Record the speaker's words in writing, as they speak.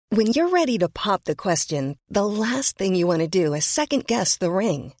When you're ready to pop the question, the last thing you want to do is second-guess the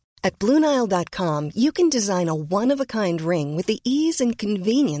ring. At BlueNile.com, you can design a one-of-a-kind ring with the ease and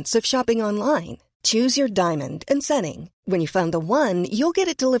convenience of shopping online. Choose your diamond and setting. When you find the one, you'll get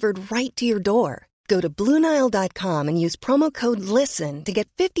it delivered right to your door. Go to BlueNile.com and use promo code LISTEN to get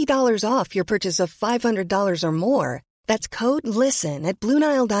 $50 off your purchase of $500 or more. That's code LISTEN at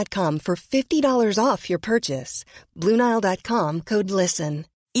BlueNile.com for $50 off your purchase. BlueNile.com, code LISTEN.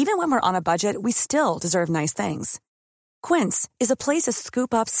 Even when we're on a budget, we still deserve nice things. Quince is a place to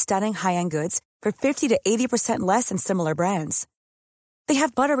scoop up stunning high-end goods for 50 to 80% less than similar brands. They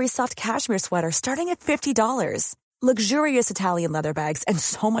have buttery soft cashmere sweaters starting at $50, luxurious Italian leather bags, and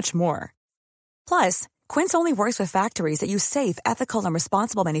so much more. Plus, Quince only works with factories that use safe, ethical, and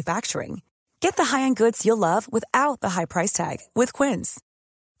responsible manufacturing. Get the high-end goods you'll love without the high price tag with Quince.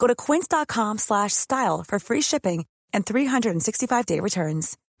 Go to quince.com/style for free shipping and 365-day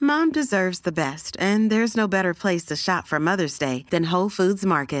returns. Mom deserves the best, and there's no better place to shop for Mother's Day than Whole Foods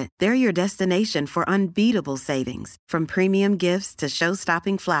Market. They're your destination for unbeatable savings, from premium gifts to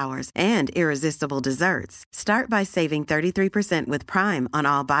show-stopping flowers and irresistible desserts. Start by saving 33% with Prime on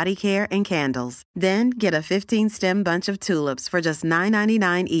all body care and candles. Then get a 15-stem bunch of tulips for just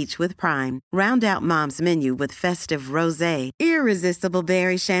 $9.99 each with Prime. Round out Mom's menu with festive rosé, irresistible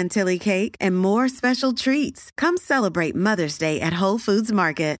berry chantilly cake, and more special treats. Come celebrate Mother's Day at Whole Foods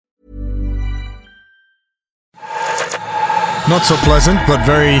Market. Not so pleasant, but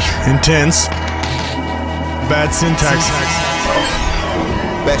very intense. Bad syntax.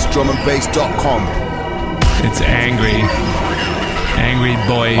 BestDrumAndBass.com. It's angry. Angry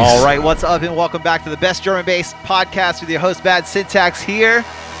boys. All right, what's up, and welcome back to the Best Drum and Bass podcast with your host, Bad Syntax, here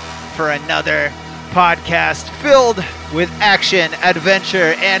for another podcast filled with action,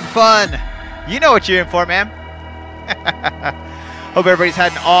 adventure, and fun. You know what you're in for, man. Hope everybody's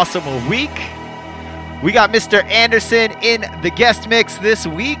had an awesome week. We got Mr. Anderson in the guest mix this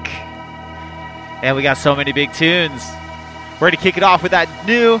week. And we got so many big tunes. We're going to kick it off with that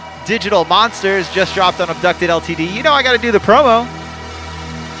new Digital Monsters just dropped on Abducted LTD. You know I got to do the promo.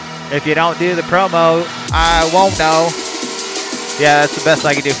 If you don't do the promo, I won't know. Yeah, that's the best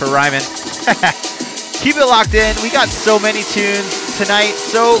I can do for rhyming. Keep it locked in. We got so many tunes tonight.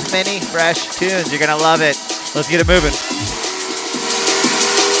 So many fresh tunes. You're going to love it. Let's get it moving.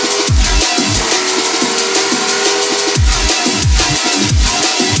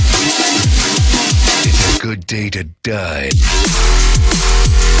 Good day to die.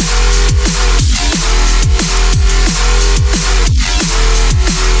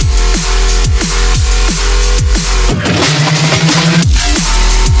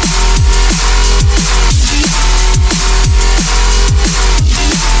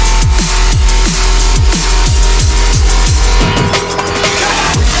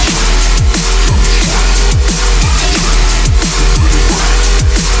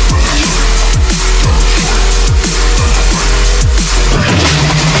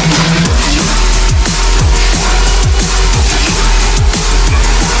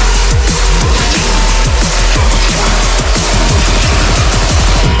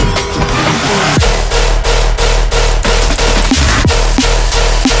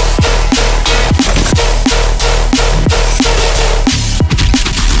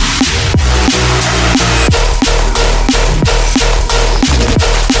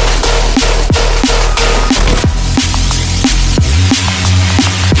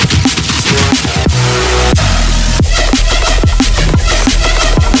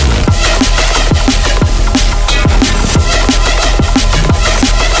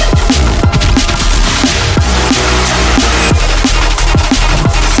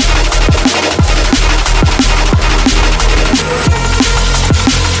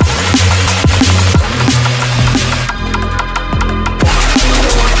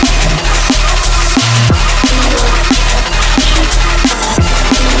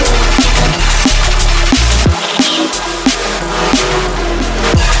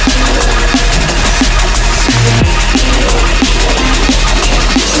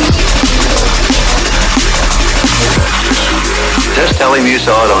 Tell him you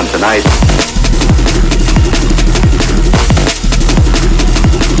saw it on Tonight.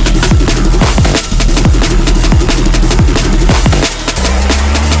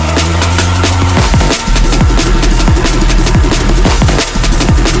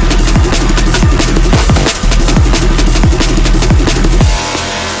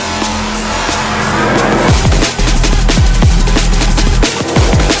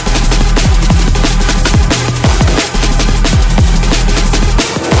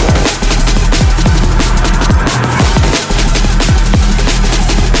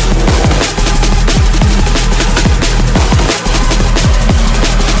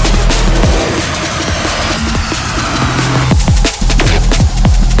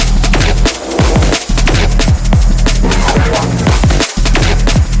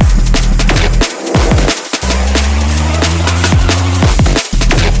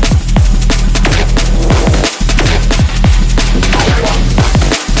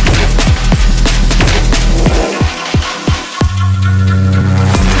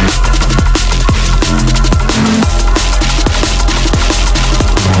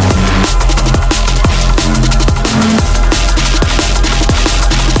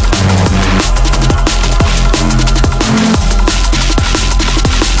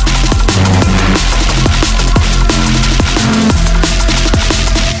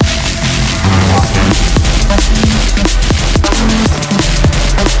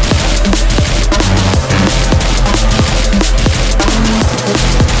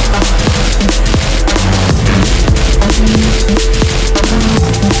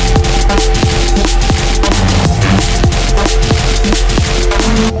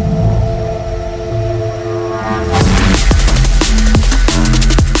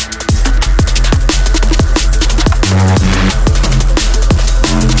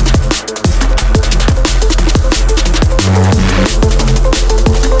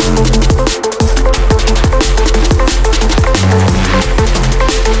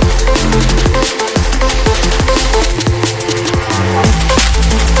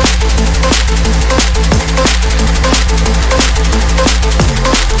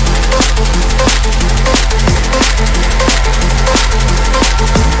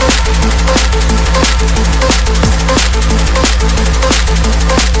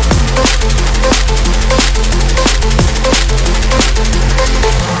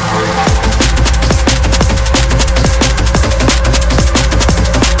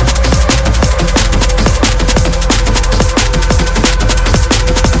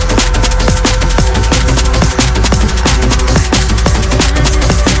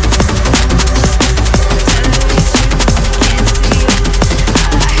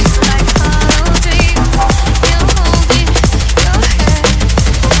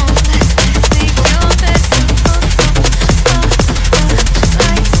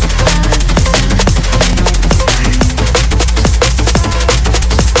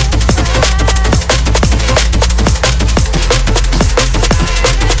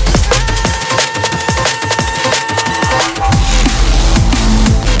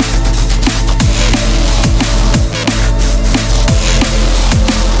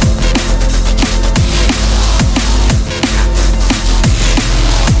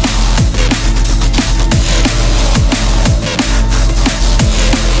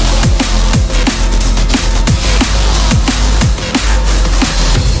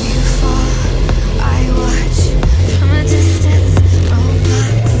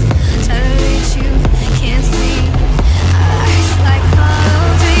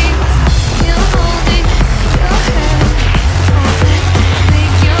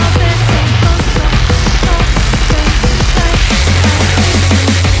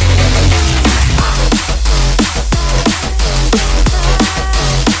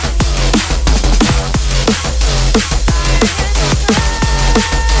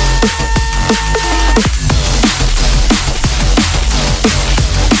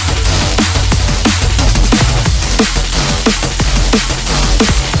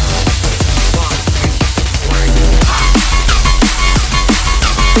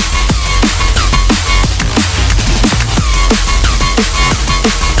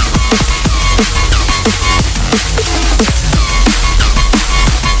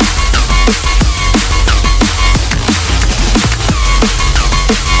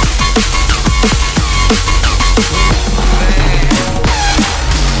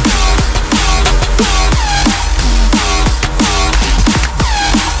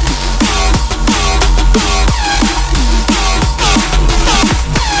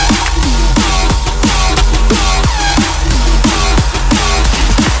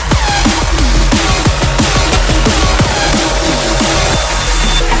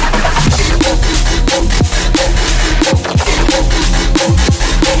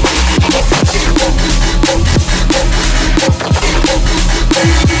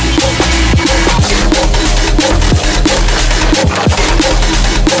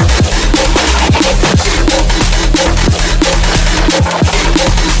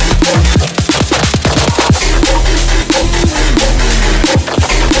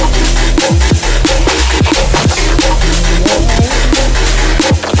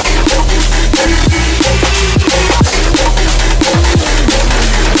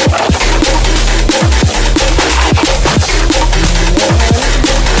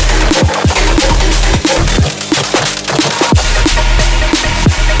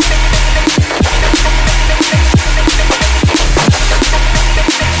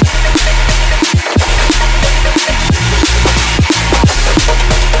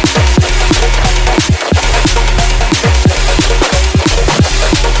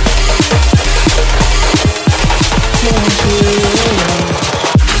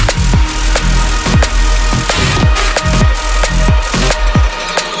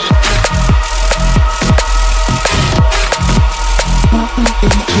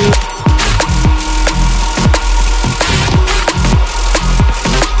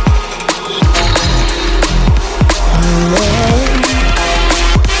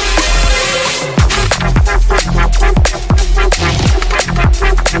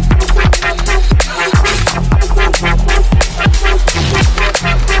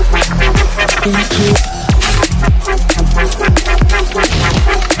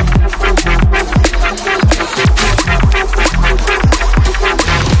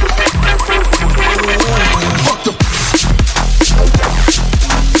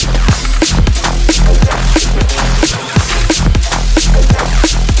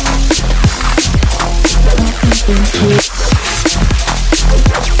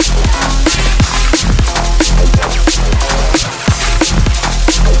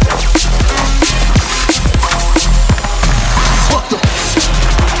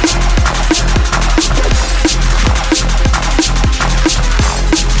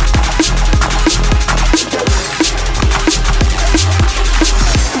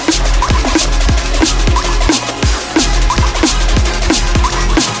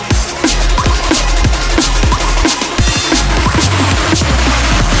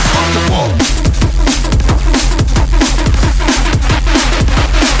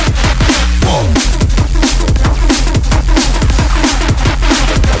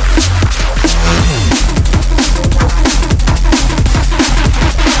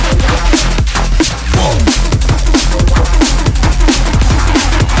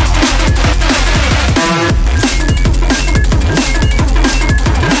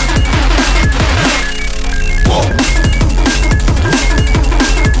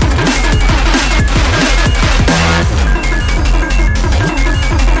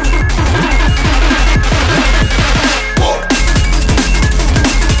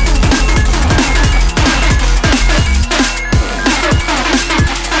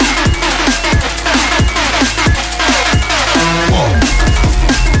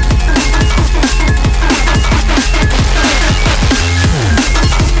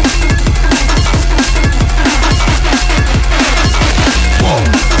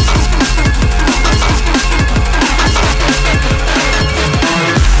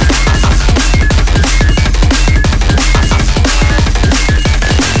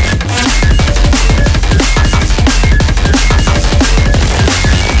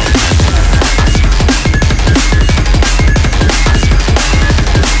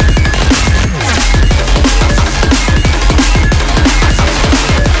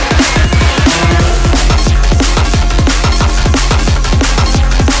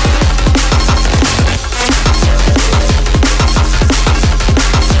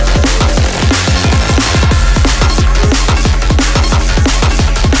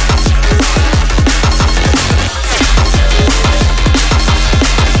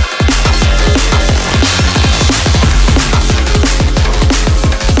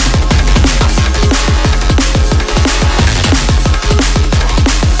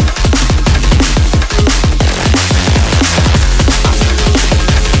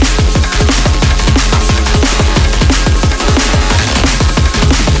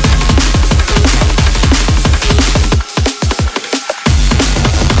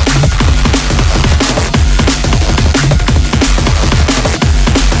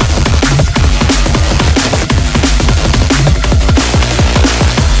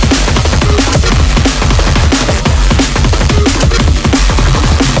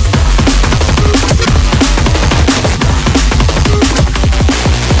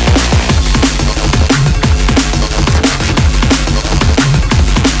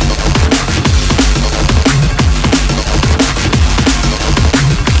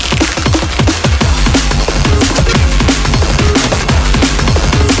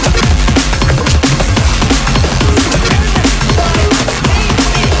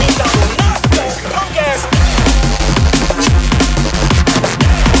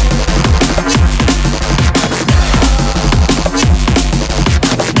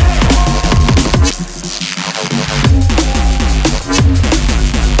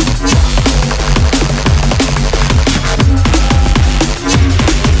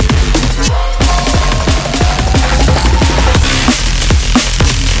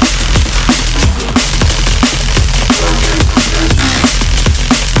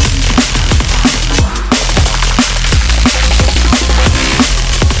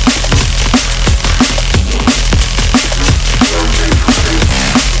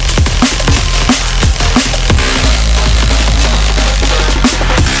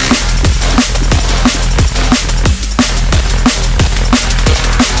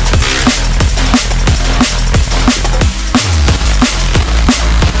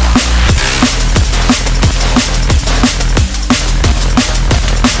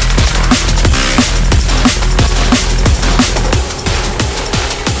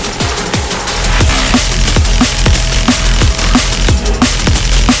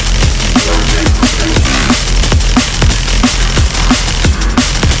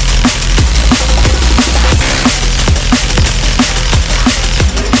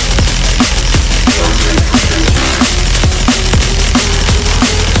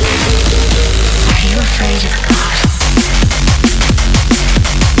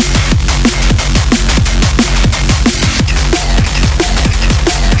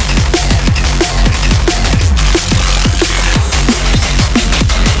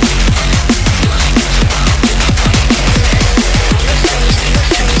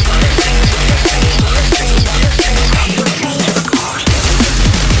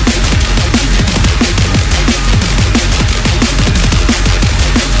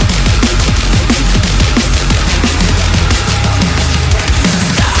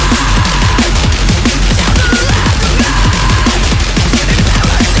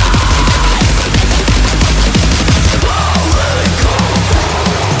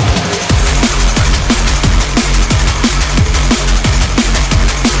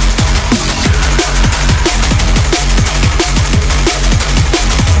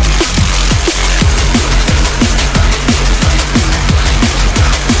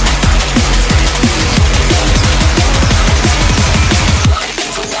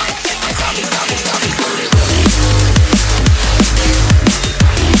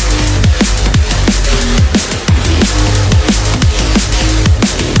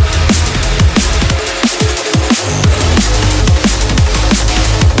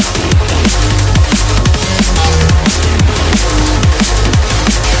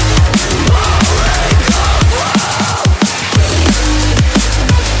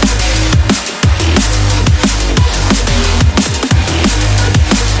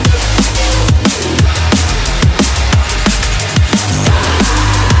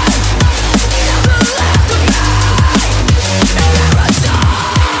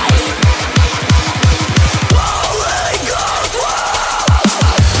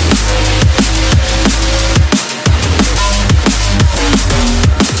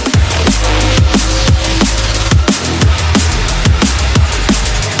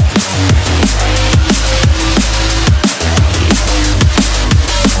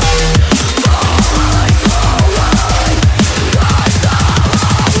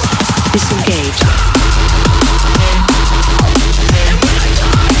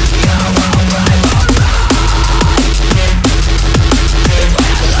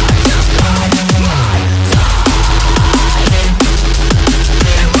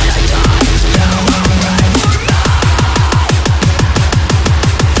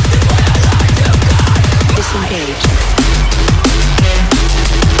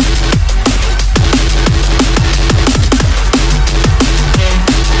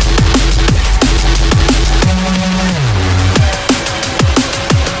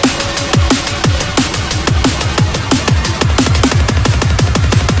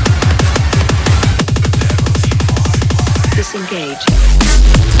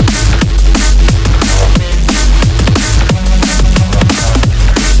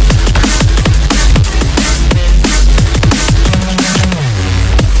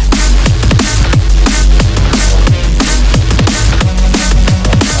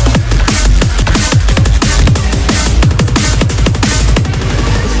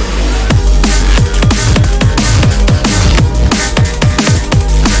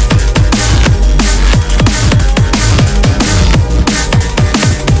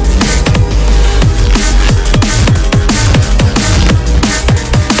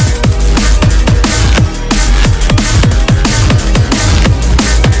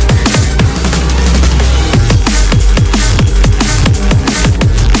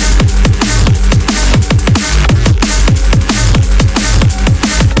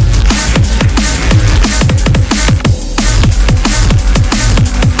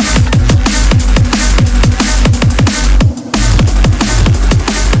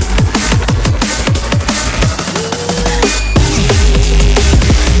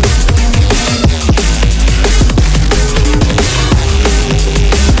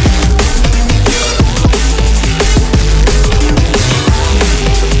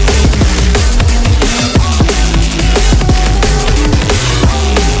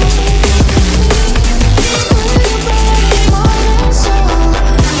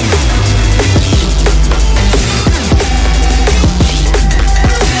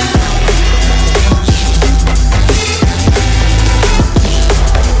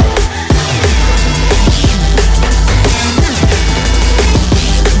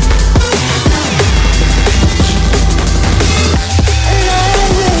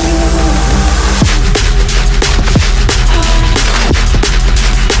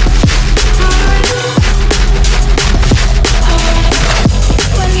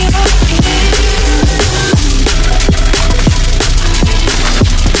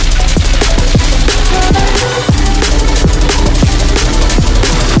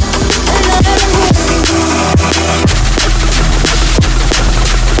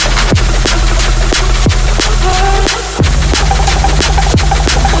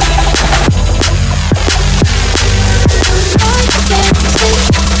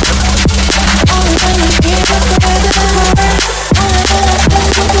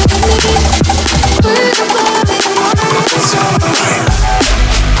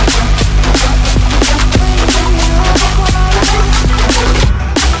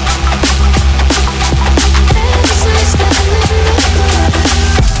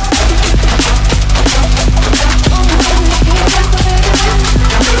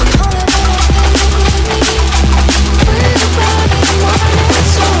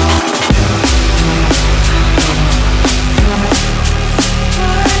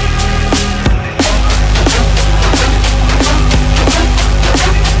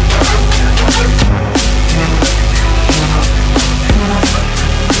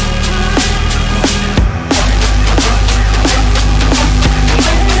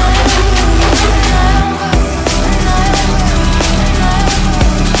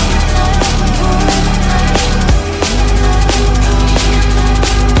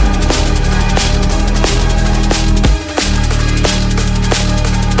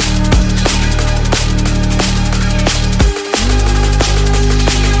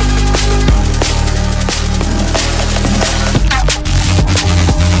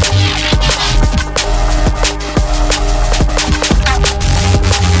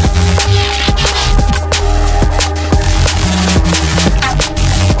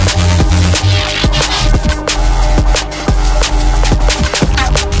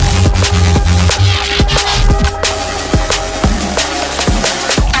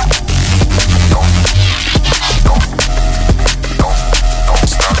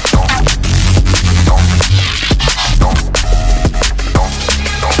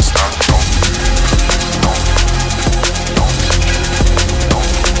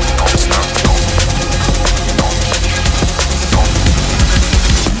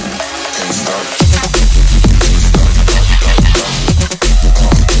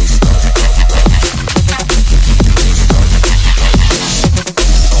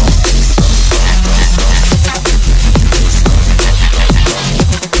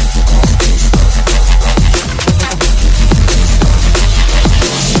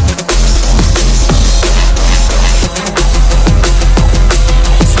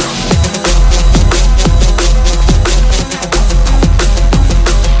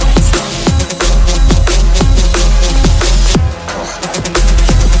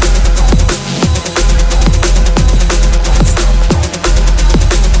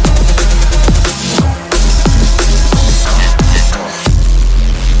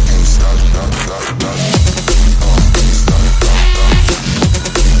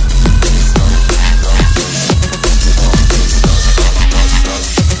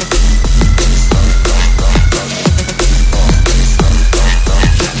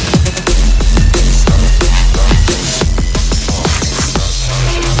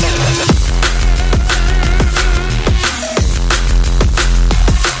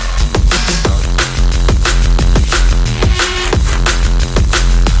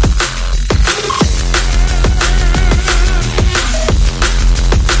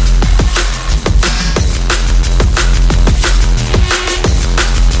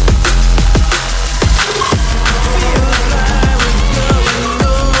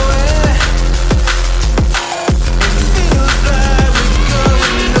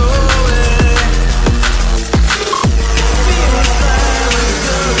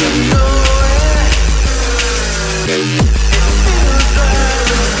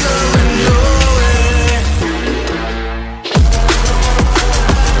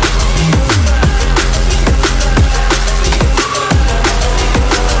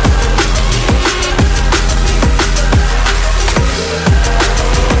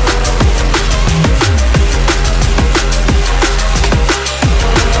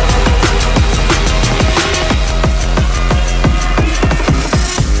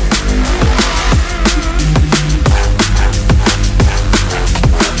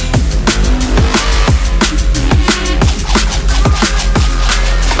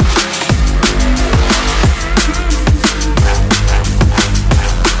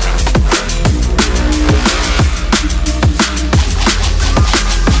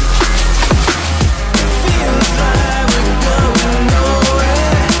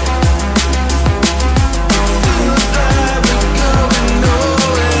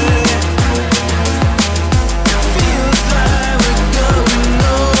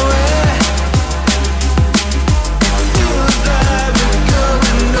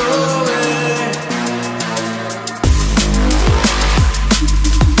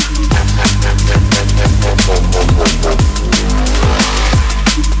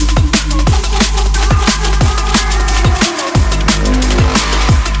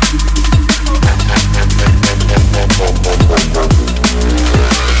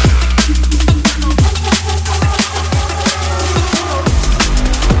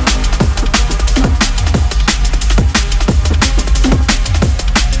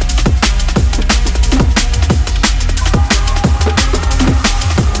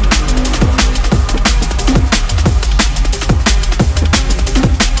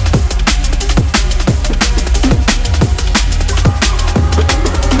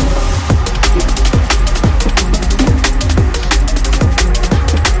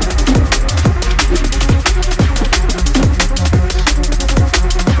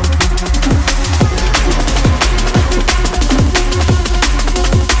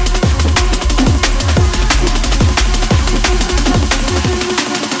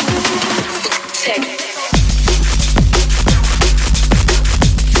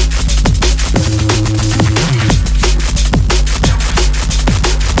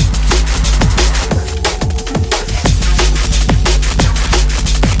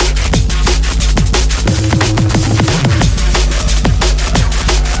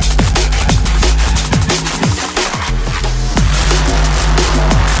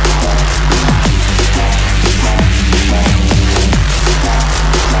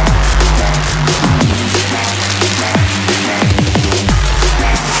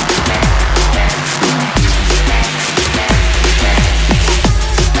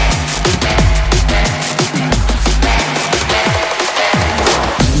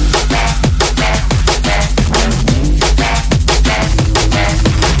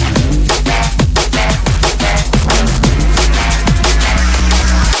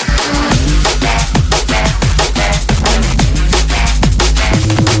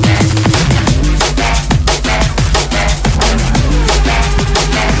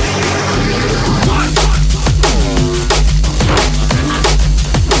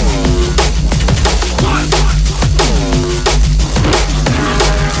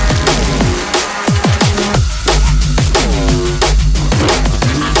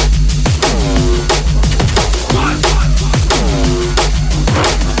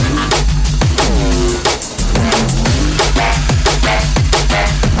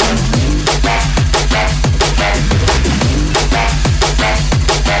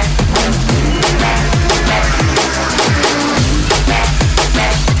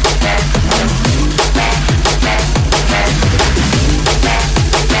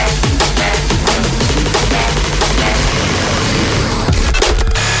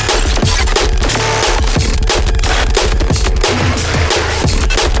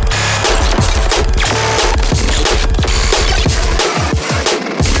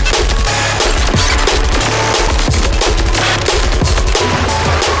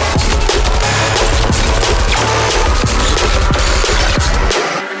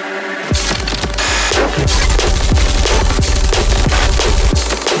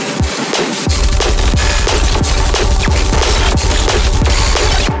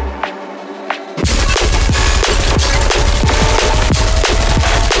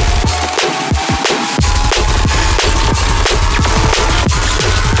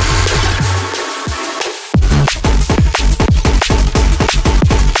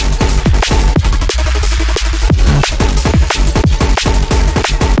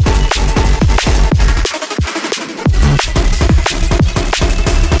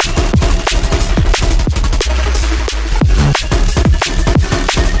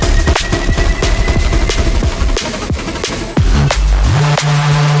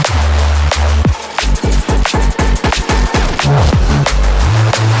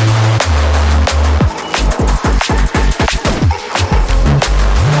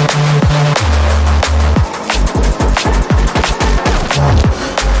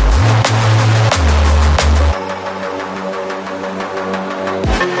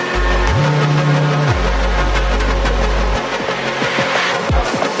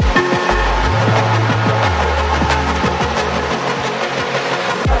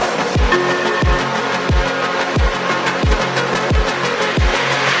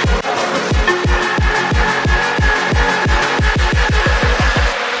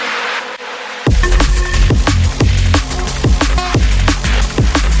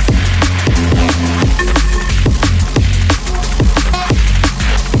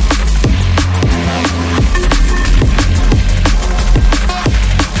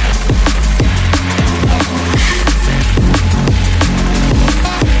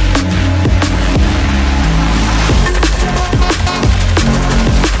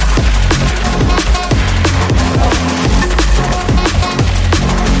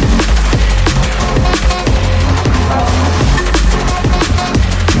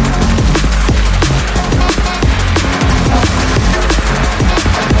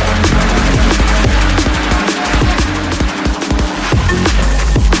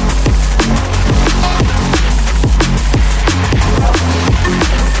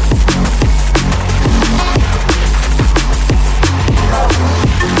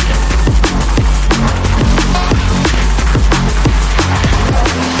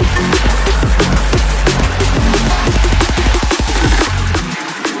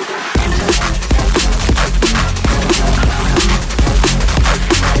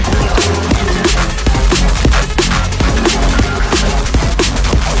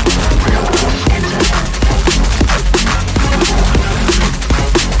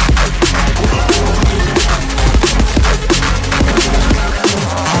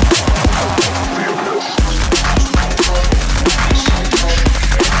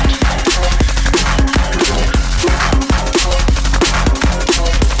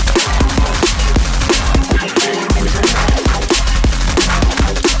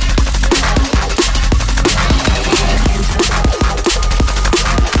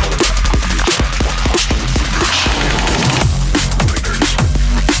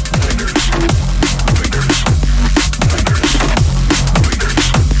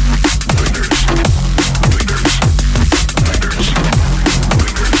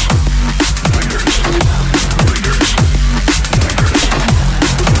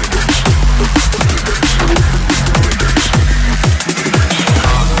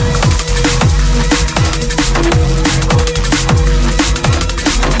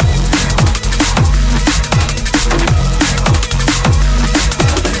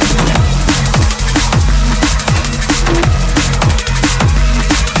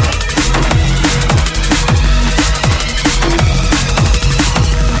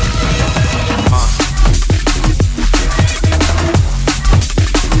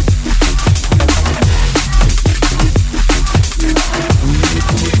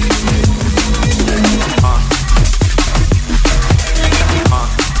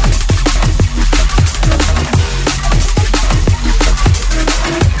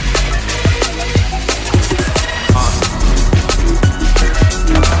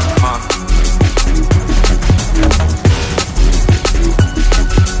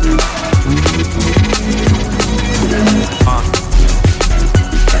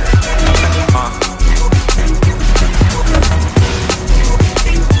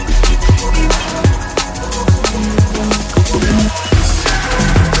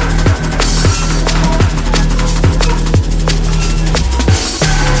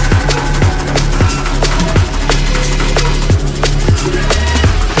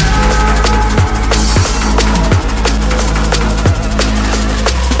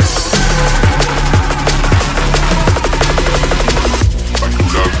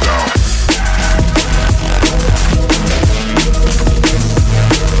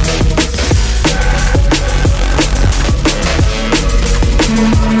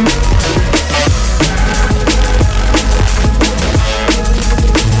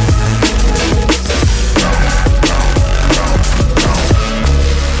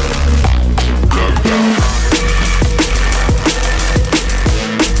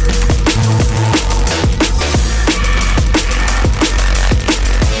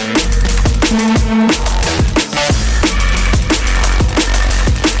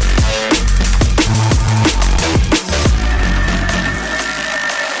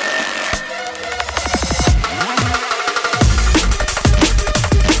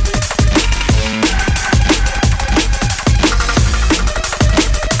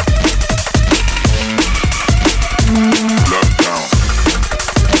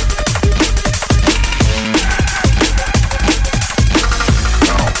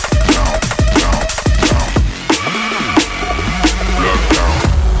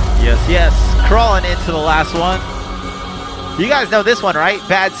 Yes. Crawling into the last one. You guys know this one, right?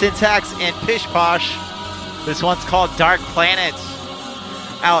 Bad Syntax and Pish Posh. This one's called Dark Planet.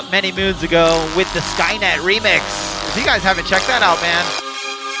 Out many moons ago with the Skynet remix. If you guys haven't checked that out, man,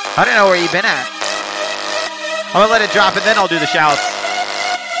 I don't know where you've been at. I'm gonna let it drop and then I'll do the shouts.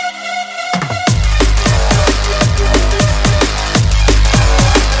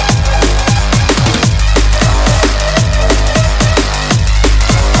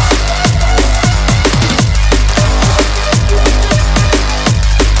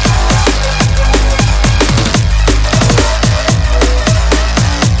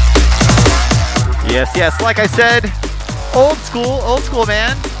 Yes, like I said, old school,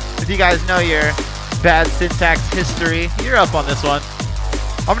 man. If you guys know your Bad Syntax history, you're up on this one.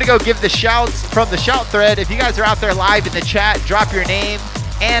 I'm gonna go give the shouts from the shout thread. If you guys are out there live in the chat, drop your name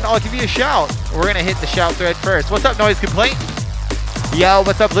and I'll give you a shout. We're gonna hit the shout thread first. What's up, Noise Complaint? Yo,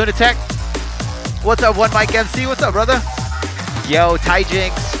 what's up, Lunatic? What's up, One Mike MC? What's up, brother? Yo, Ty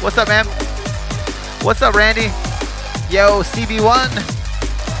Jinx. What's up, man? What's up, Randy? Yo, CB1.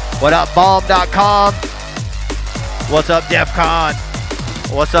 What up, Bomb.com? What's up, Defcon?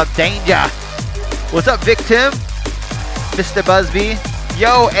 What's up, Danger? What's up, Victim? Mr. Busby.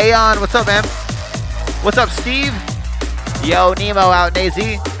 Yo, Aeon. What's up, man? What's up, Steve? Yo, Nemo out in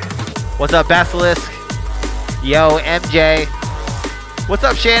AZ. What's up, Basilisk? Yo, MJ. What's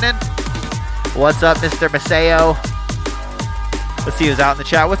up, Shannon? What's up, Mr. Maseo? Let's see who's out in the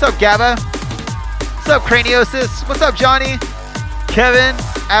chat. What's up, Gabba? What's up, Craniosis? What's up, Johnny? Kevin?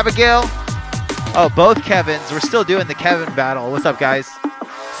 Abigail? Oh, both Kevins. We're still doing the Kevin battle. What's up, guys?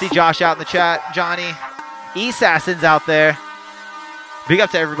 See Josh out in the chat. Johnny. Assassin's out there. Big up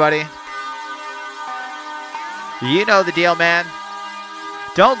to everybody. You know the deal, man.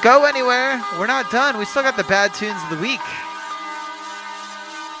 Don't go anywhere. We're not done. We still got the bad tunes of the week.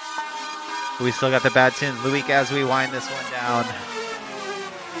 We still got the bad tunes of the week as we wind this one down.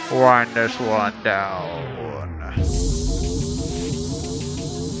 Wind this one down.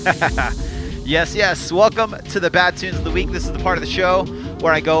 Yes. Welcome to the Bad Tunes of the Week. This is the part of the show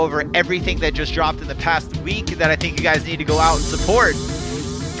where I go over everything that just dropped in the past week that I think you guys need to go out and support.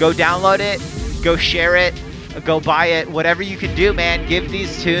 Go download it. Go share it. Go buy it. Whatever you can do, man. Give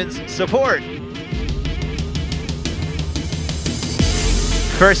these tunes support.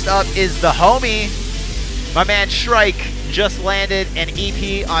 First up is the homie. My man Shrike just landed an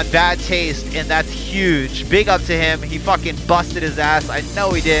EP on Bad Taste, and that's huge. Big up to him. He fucking busted his ass. I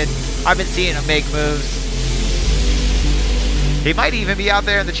know he did. I've been seeing him make moves. He might even be out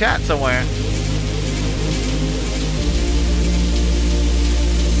there in the chat somewhere.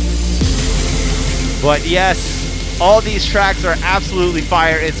 But yes, all these tracks are absolutely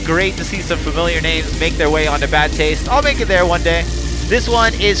fire. It's great to see some familiar names make their way onto Bad Taste. I'll make it there one day. This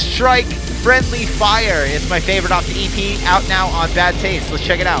one is Shrike, Friendly Fire. It's my favorite off the EP, out now on Bad Taste. Let's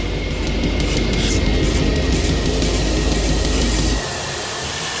check it out.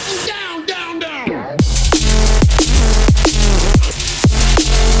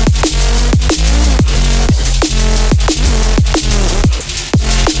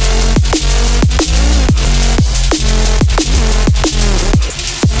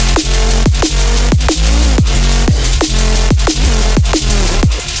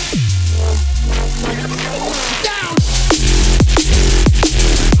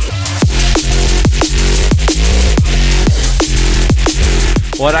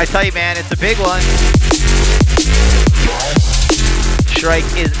 What I tell you, man, it's a big one. Shrike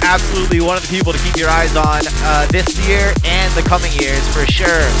is absolutely one of the people to keep your eyes on this year and the coming years, for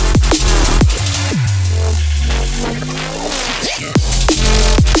sure.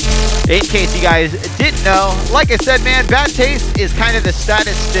 In case you guys didn't know, like I said, man, Bad Taste is kind of the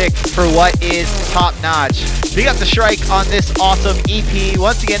statistic for what is top notch. Big up to Shrike on this awesome EP.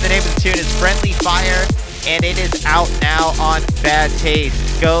 Once again, the name of the tune is Friendly Fire, and it is out now on Bad Taste.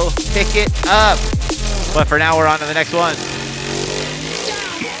 Go pick it up. But for now, we're on to the next one.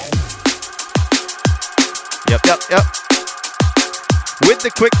 Yep. With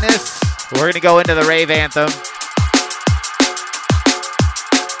the quickness, we're going to go into the rave anthem.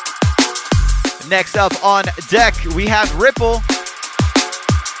 Next up on deck, we have Ripple.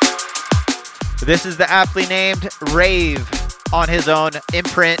 This is the aptly named Rave on his own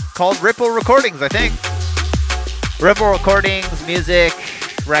imprint called Ripple Recordings, I think. Ripple Recordings, music,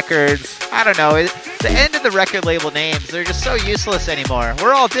 records. I don't know. The end of the record label names, they're just so useless anymore.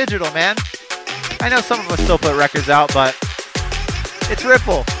 We're all digital, man. I know some of us still put records out, but it's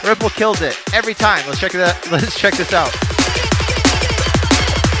Ripple. Ripple kills it every time. Let's check this out.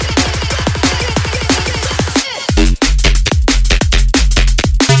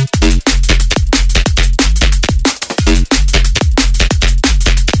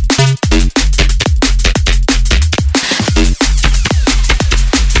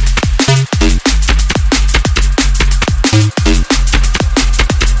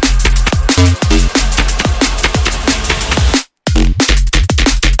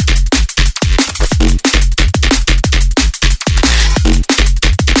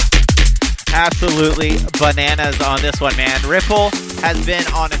 absolutely bananas on this one, man. Ripple has been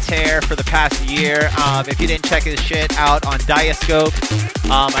on a tear for the past year. If you didn't check his shit out on Diascope,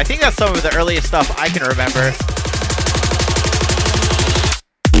 I think that's some of the earliest stuff I can remember.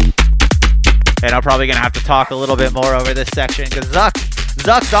 And I'm probably going to have to talk a little bit more over this section because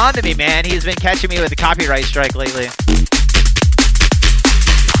Zuck's on to me, man. He's been catching me with a copyright strike lately.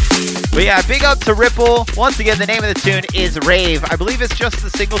 But yeah, big up to Ripple. Once again, the name of the tune is Rave. I believe it's just the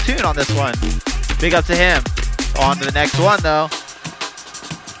single tune on this one. Big up to him. On to the next one, though.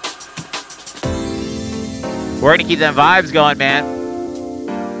 We're going to keep them vibes going, man.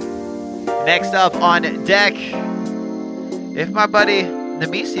 Next up on deck, if my buddy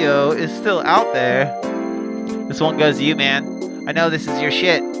Nemecio is still out there, this one goes to you, man. I know this is your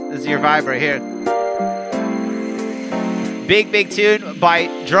shit. This is your vibe right here. Big tune by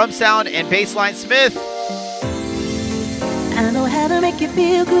Drum Sound and Bassline Smith. I know how to make you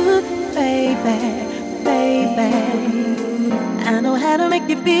feel good, baby, baby. I know how to make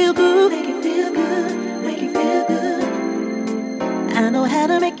you feel good, make you feel good, make you feel good. I know how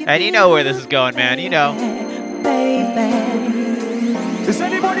to make you feel good. And you know where this is going, man. You know. Baby. Is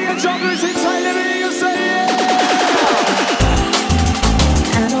anybody a junglers inside? Let me hear you say yeah.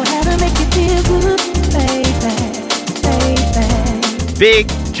 I know how to make you feel good, baby. Big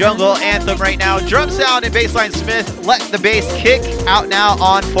jungle anthem right now. Drum Sound and Bassline Smith. Let the bass kick out now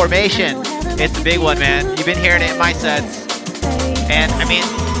on Formation. It's a big one, man. You've been hearing it in my sets. And, I mean,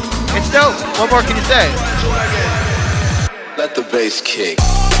 it's dope. What more can you say? Let the bass kick.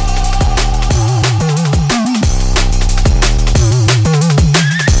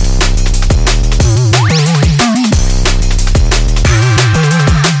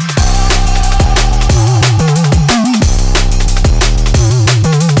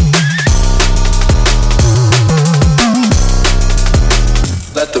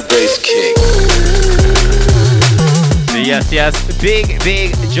 Yes. Big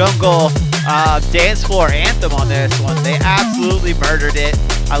jungle dance floor anthem on this one. They absolutely murdered it.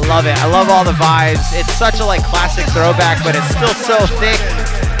 I love it. I love all the vibes. It's such a like classic throwback, but it's still so thick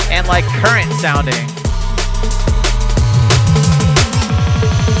and like current sounding.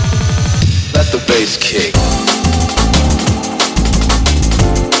 Let the bass kick.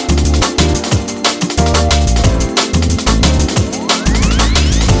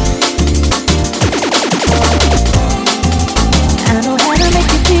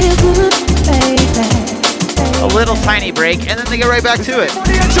 A little tiny break, and then they get right back to it.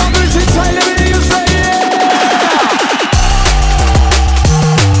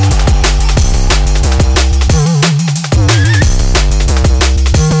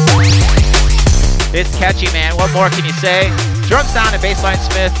 It's catchy, man. What more can you say? Drum Sound and Bassline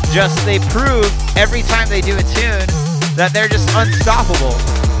Smith they prove every time they do a tune that they're just unstoppable.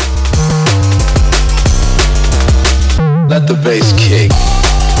 Let the bass kick.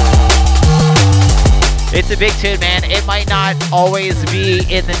 It's a big tune, man. It might not always be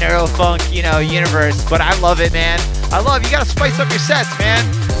in the neurofunk, universe, but I love it, man. You gotta spice up your sets, man.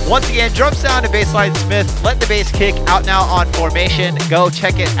 Once again, Drum Sound and Bassline Smith, Let the Bass Kick, out now on Formation. Go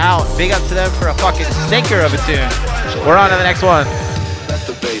check it out. Big up to them for a fucking stinker of a tune. We're on to the next one. Let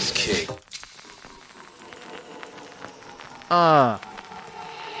the bass kick.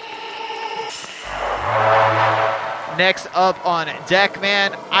 Next up on deck,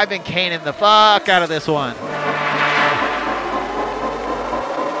 man, I've been caning the fuck out of this one.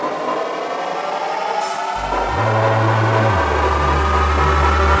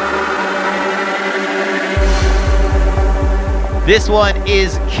 This one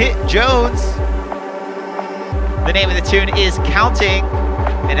is Kit Jones. The name of the tune is Counting,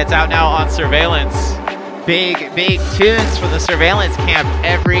 and it's out now on Surveillance. Big tunes from the Surveillance camp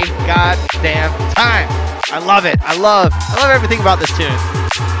every goddamn time. I love it. I love everything about this tune.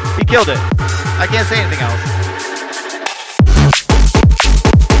 He killed it. I can't say anything else.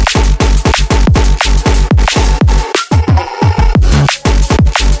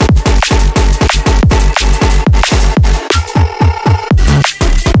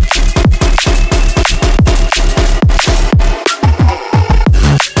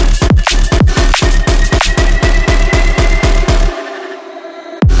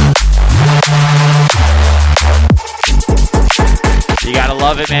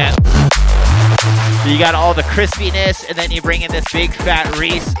 Love it, man. You got all the crispiness, and then you bring in this big fat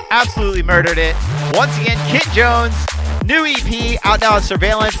Reese. Absolutely murdered it. Once again, Kit Jones, new EP out now on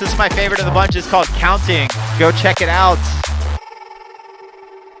Surveillance. This is my favorite of the bunch. It's called Counting. Go check it out.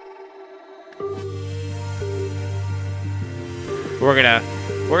 We're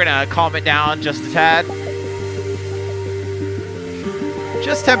gonna calm it down just a tad,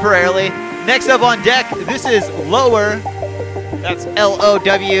 just temporarily. Next up on deck, this is Lower. That's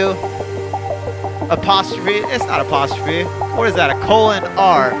L-O-W apostrophe. It's not apostrophe. What is that? A colon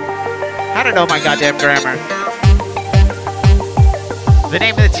R. I don't know my goddamn grammar. The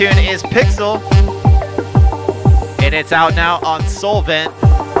name of the tune is Pixel. And it's out now on Solvent.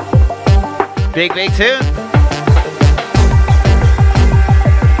 Big tune.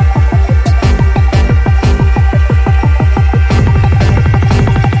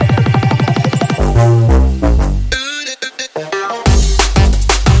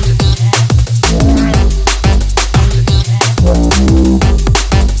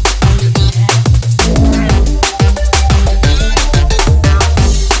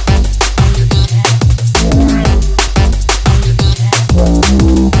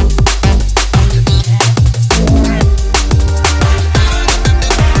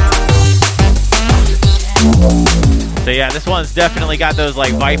 So yeah, this one's definitely got those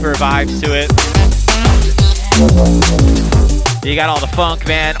like Viper vibes to it. You got all the funk,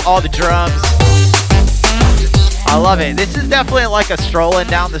 man, all the drums. I love it. This is definitely like a strolling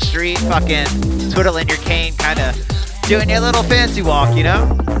down the street, fucking twiddling your cane, kind of doing your little fancy walk, you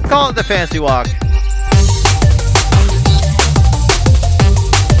know? Call it the fancy walk.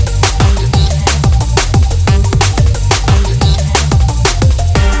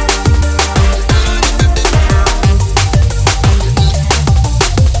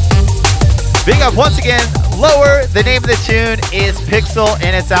 Big up once again, Lower. The name of the tune is Pixel,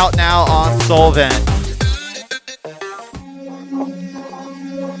 and it's out now on Solvent.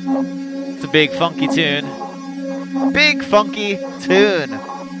 It's a big funky tune. Big funky tune.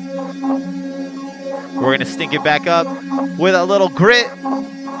 We're gonna stink it back up with a little grit.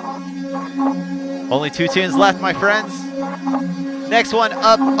 Only 2 tunes left, my friends. Next one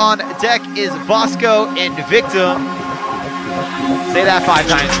up on deck is Vasco and Victim. Say that 5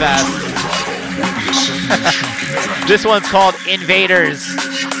 times fast. This one's called Invaders.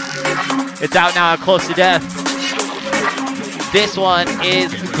 It's out now, Close to Death. This one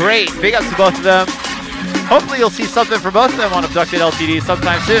is great. Big up to both of them. Hopefully you'll see something for both of them on Abducted LTD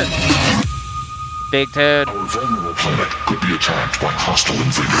sometime soon. Big tune. Our vulnerable planet could be attacked by hostile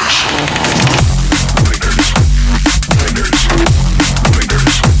invaders.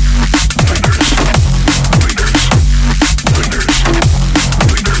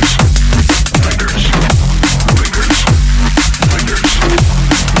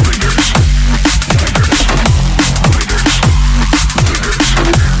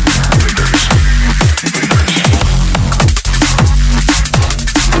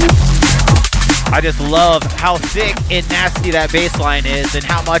 I just love how thick and nasty that bass line is and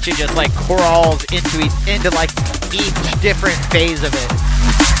how much it just like crawls into like each different phase of it.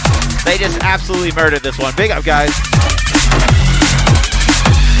 They just absolutely murdered this one. Big up, guys.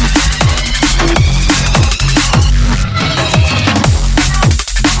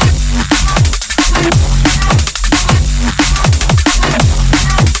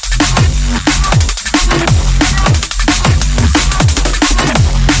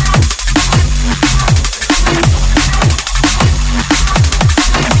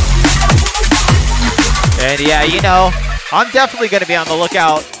 And yeah, you know, I'm definitely going to be on the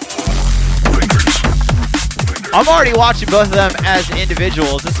lookout. I'm already watching both of them as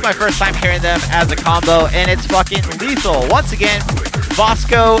individuals. This is my first time hearing them as a combo, and it's fucking lethal. Once again,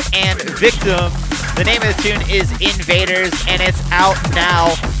 Vasco and Victim. The name of the tune is Invaders, and it's out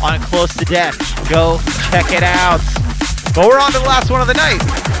now on Close to Death. Go check it out. But we're on to the last one of the night.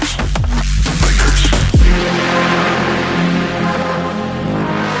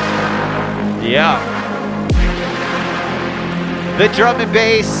 Yeah. The drum and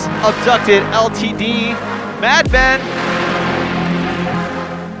bass, Abducted LTD, Mad Ben.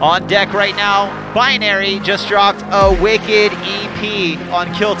 On deck right now, Binary just dropped a wicked EP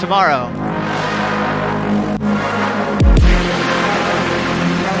on Kill Tomorrow.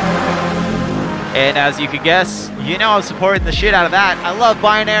 And as you can guess, you know I'm supporting the shit out of that. I love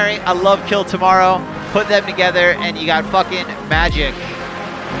Binary, I love Kill Tomorrow. Put them together and you got fucking magic.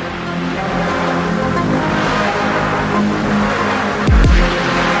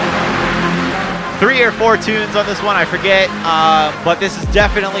 Three or four tunes on this one, I forget, but this is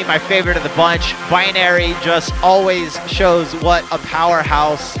definitely my favorite of the bunch. Binary just always shows what a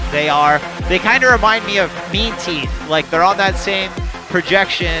powerhouse they are. They kind of remind me of Mean Teeth, like they're on that same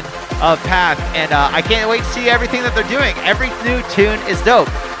projection of path, and I can't wait to see everything that they're doing. Every new tune is dope.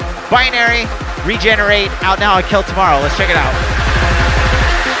 Binary, Regenerate, out now on Kill Tomorrow. Let's check it out.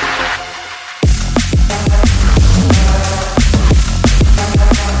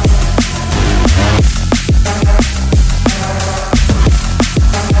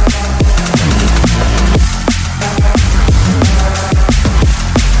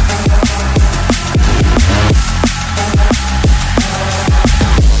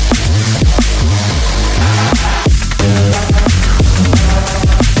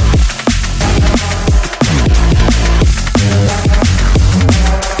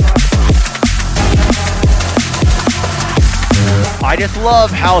 just love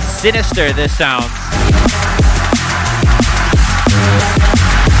how sinister this sounds.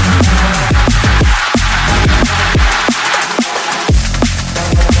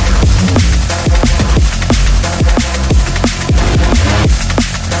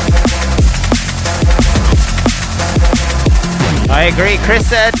 I agree. Chris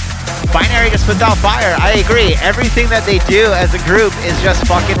said, Binary just puts out fire. I agree. Everything that they do as a group is just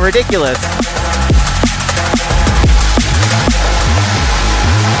fucking ridiculous.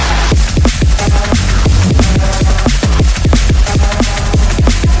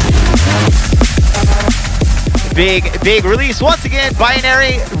 Big release once again.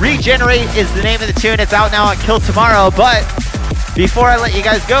 Binary Regenerate is the name of the tune. It's out now on Kill Tomorrow. But before I let you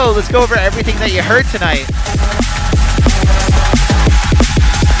guys go, let's go over everything that you heard tonight.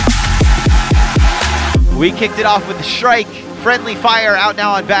 We kicked it off with Shrike, Friendly Fire, out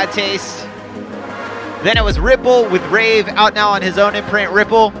now on Bad Taste. Then it was Ripple with Rave, out now on his own imprint,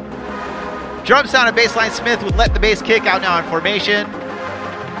 Ripple. Drum Sound and Bassline Smith with Let the Bass Kick, out now on Formation.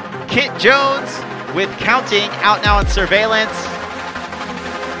 Kit Jones with Counting, out now on Surveillance.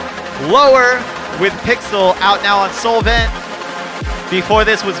 Lower with Pixel, out now on Solvent. Before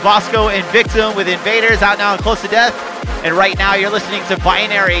this was Bosco and Victim with Invaders, out now on Close to Death. And right now you're listening to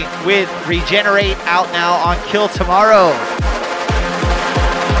Binary with Regenerate, out now on Kill Tomorrow.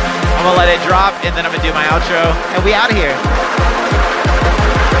 I'm gonna let it drop and then I'm gonna do my outro and we out of here.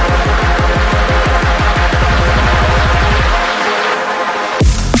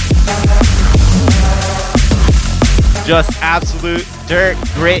 Just absolute dirt,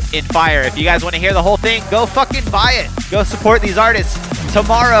 grit, and fire. If you guys want to hear the whole thing, go fucking buy it. Go support these artists.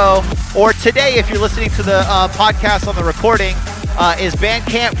 Tomorrow or today, if you're listening to the podcast on the recording, is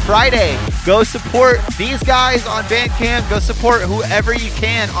Bandcamp Friday. Go support these guys on Bandcamp. Go support whoever you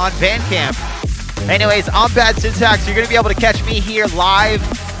can on Bandcamp. Anyways, I'm Bad Syntax. You're going to be able to catch me here live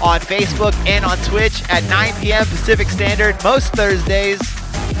on Facebook and on Twitch at 9 p.m. Pacific Standard most Thursdays.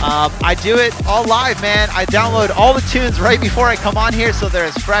 I do it all live, man. I download all the tunes right before I come on here so they're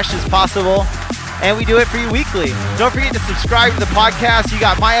as fresh as possible. And we do it for you weekly. Don't forget to subscribe to the podcast. You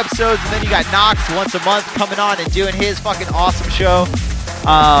got my episodes, and then you got Knox once a month coming on and doing his fucking awesome show.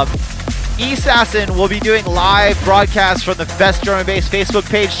 Assassin will be doing live broadcasts from the Best Drum and Bass Facebook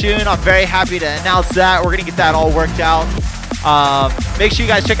page soon. I'm very happy to announce that. We're going to get that all worked out. Make sure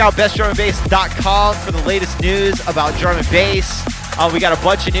you guys check out bestdrumandbass.com for the latest news about drum and bass. We got a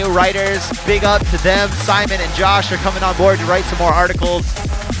bunch of new writers. Big up to them. Simon and Josh are coming on board to write some more articles.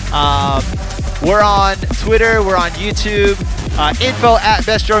 We're on Twitter. We're on YouTube. Info at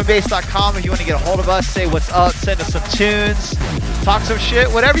bestdrumandbass.com if you want to get a hold of us. Say what's up. Send us some tunes. Talk some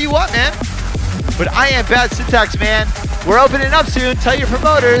shit. Whatever you want, man. But I am Bad Syntax, man. We're opening up soon. Tell your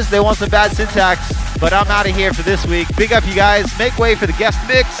promoters they want some Bad Syntax. But I'm out of here for this week. Big up, you guys. Make way for the guest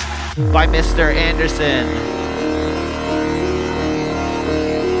mix by Mr. Anderson.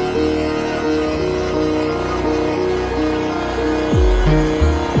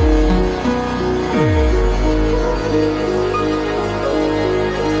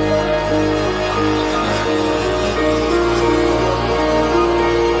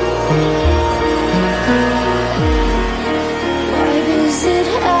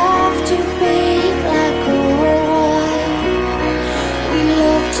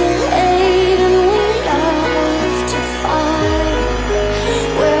 To hate and we love.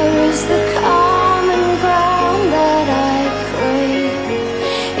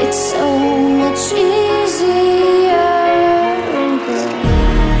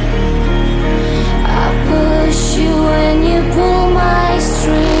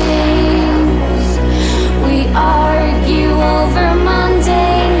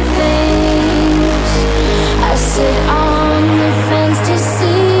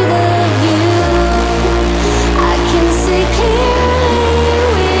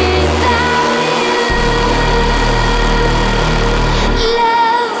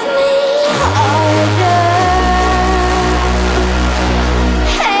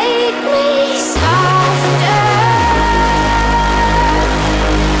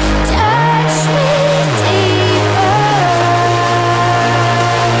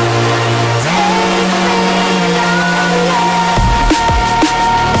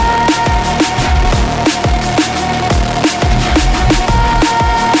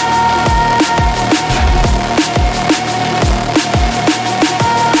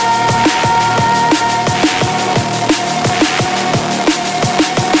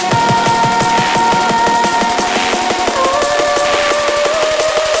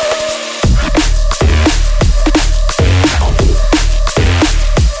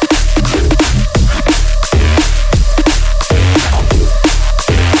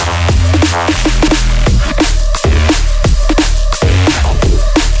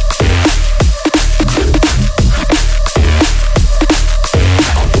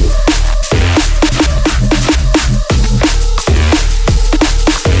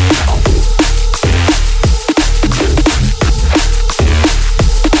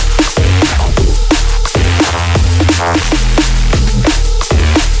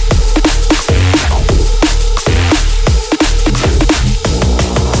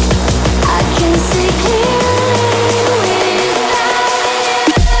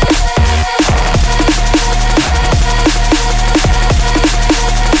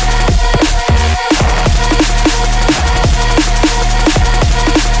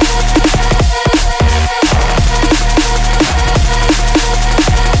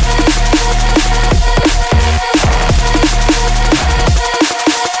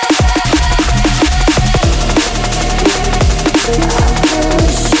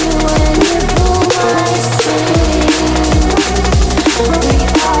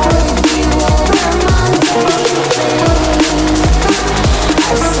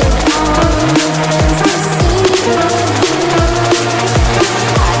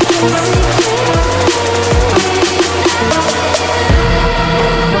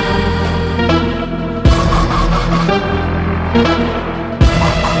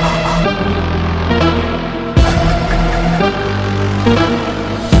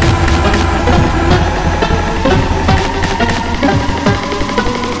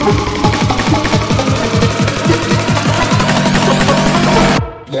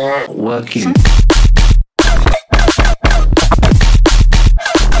 not working.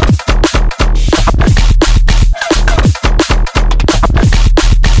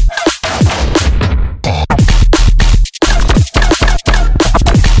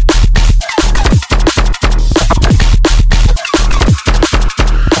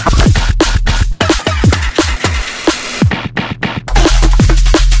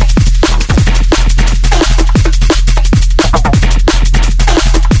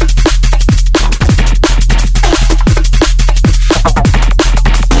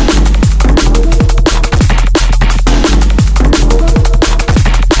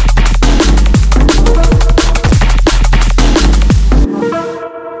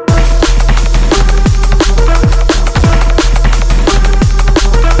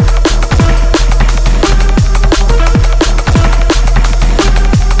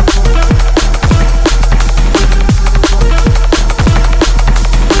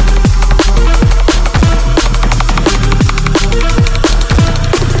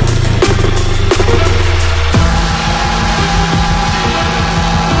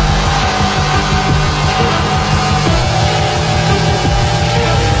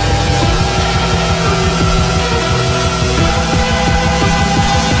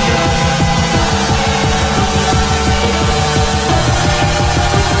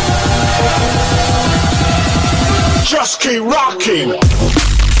 Just keep rocking.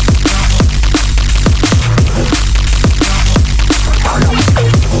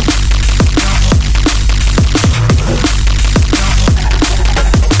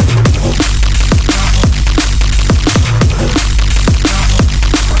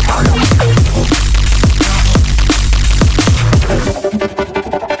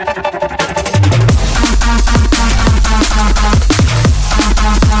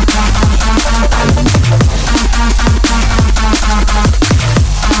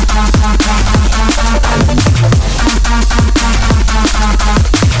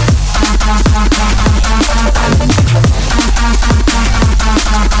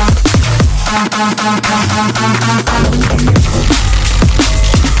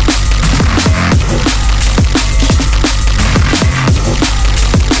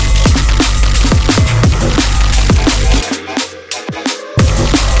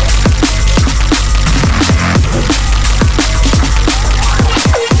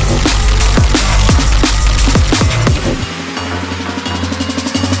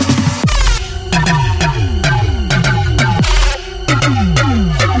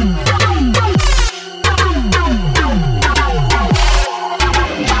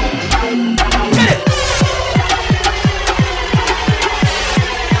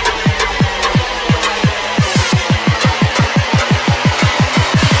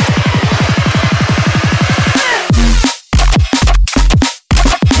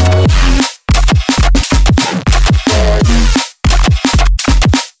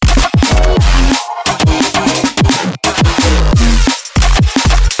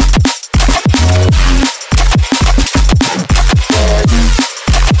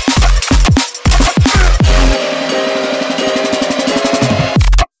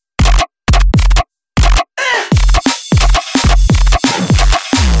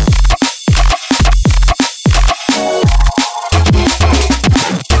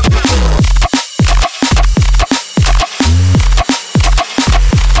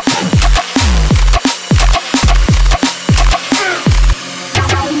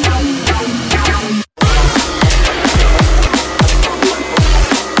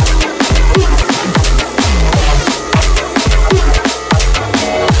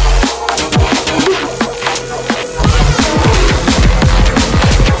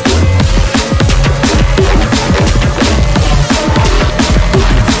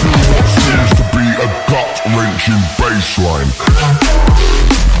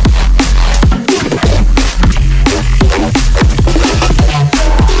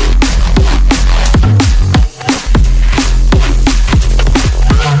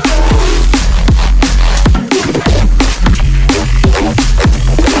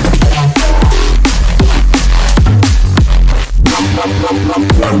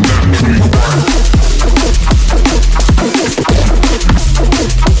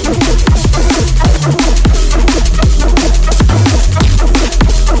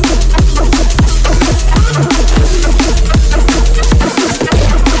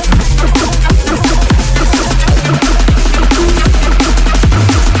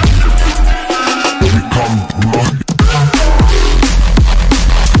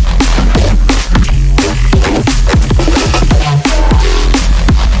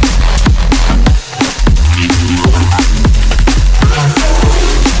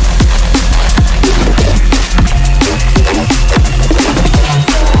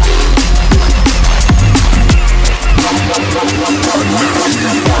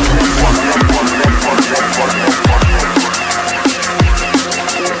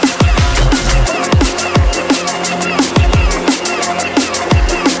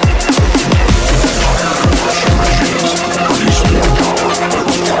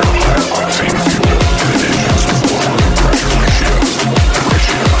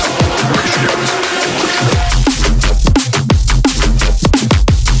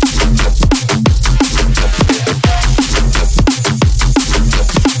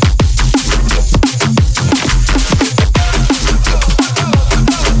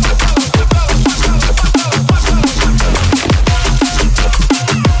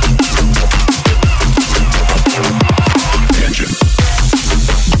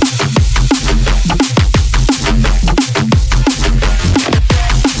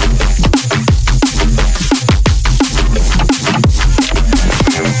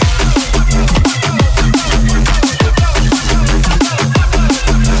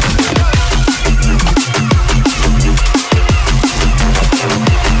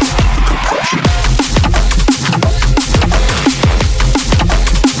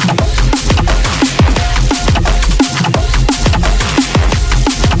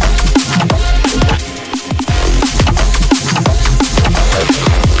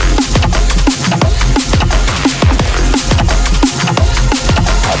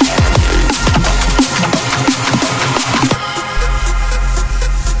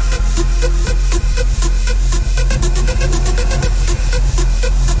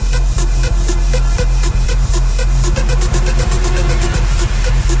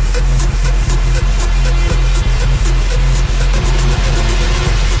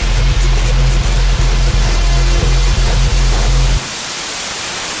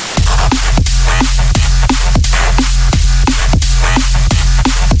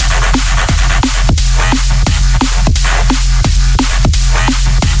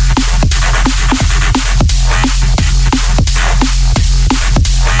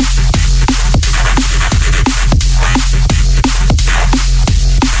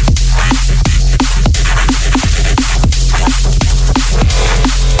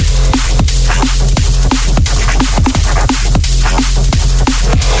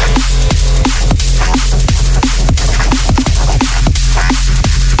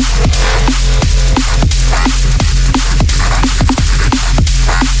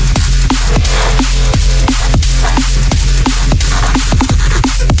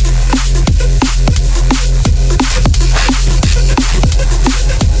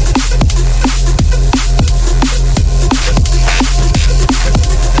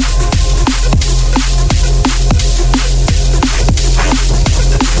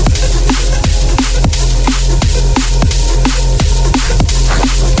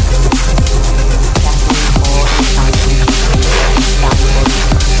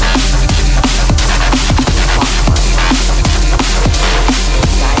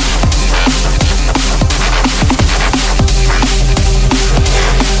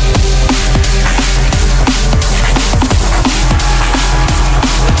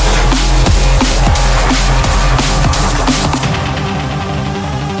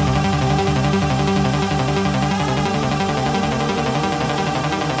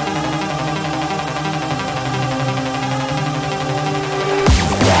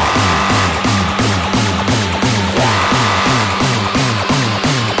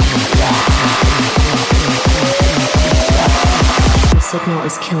 signal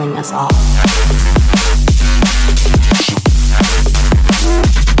is killing us all.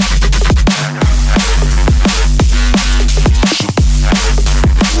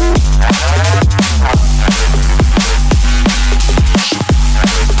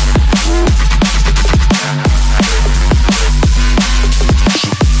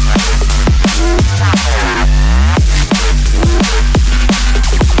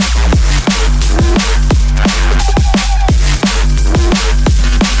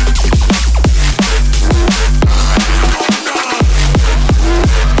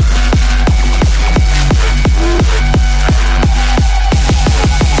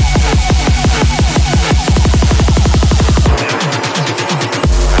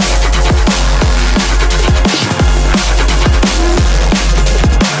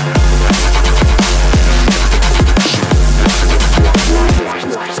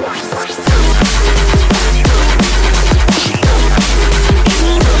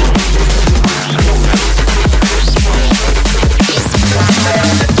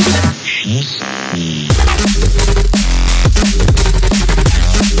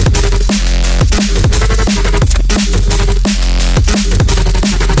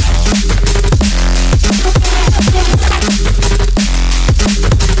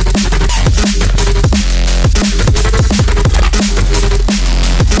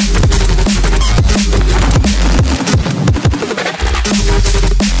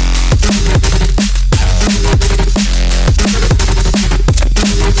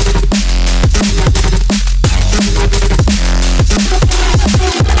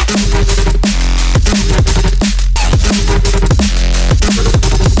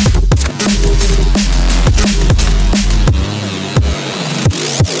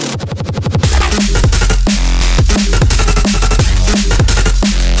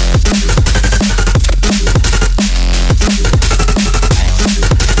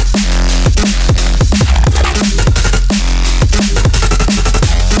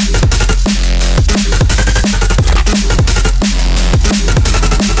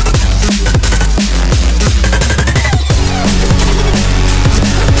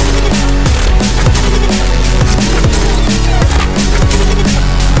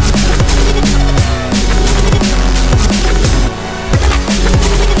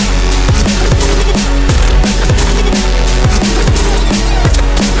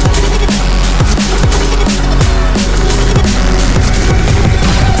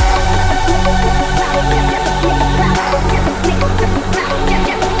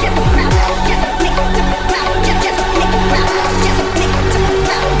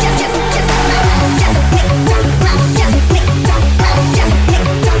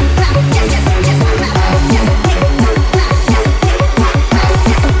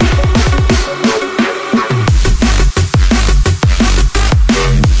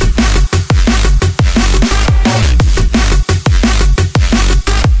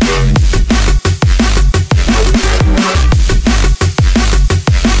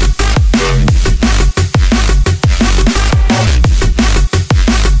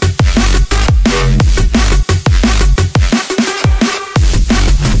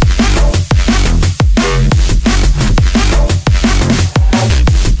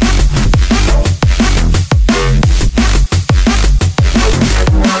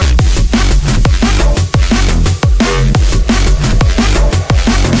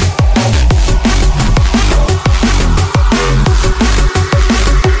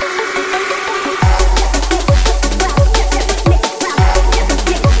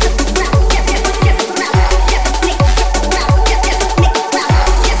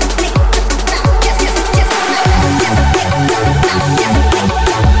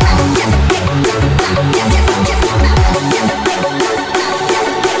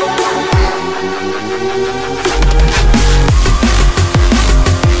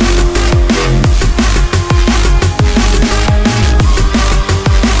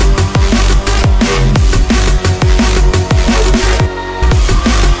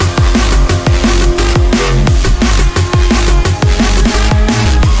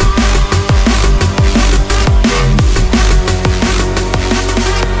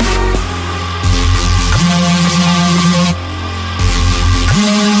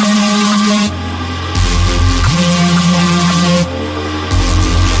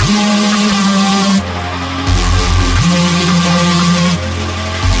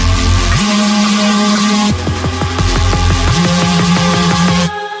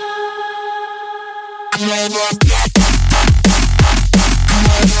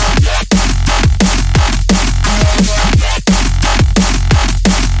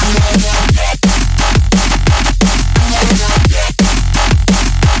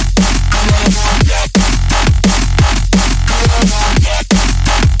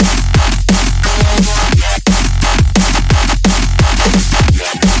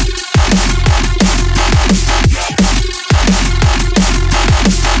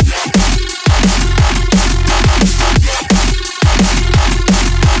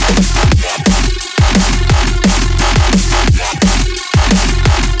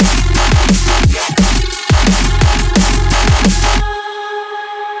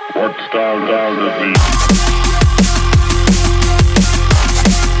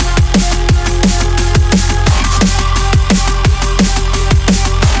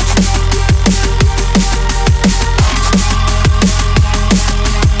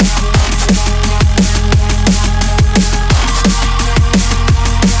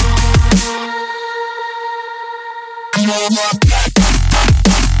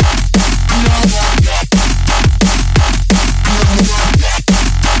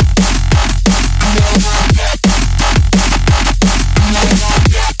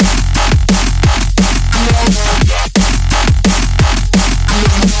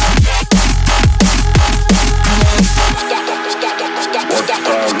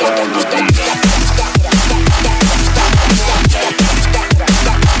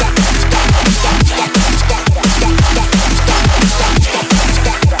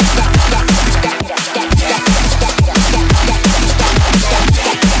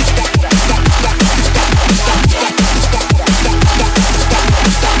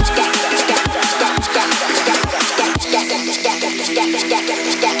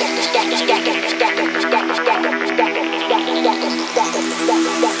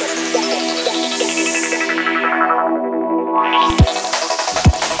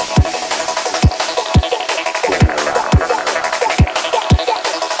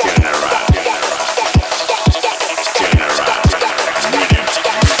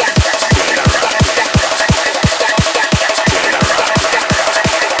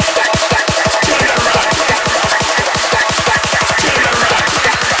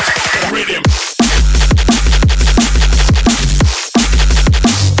 Rhythm.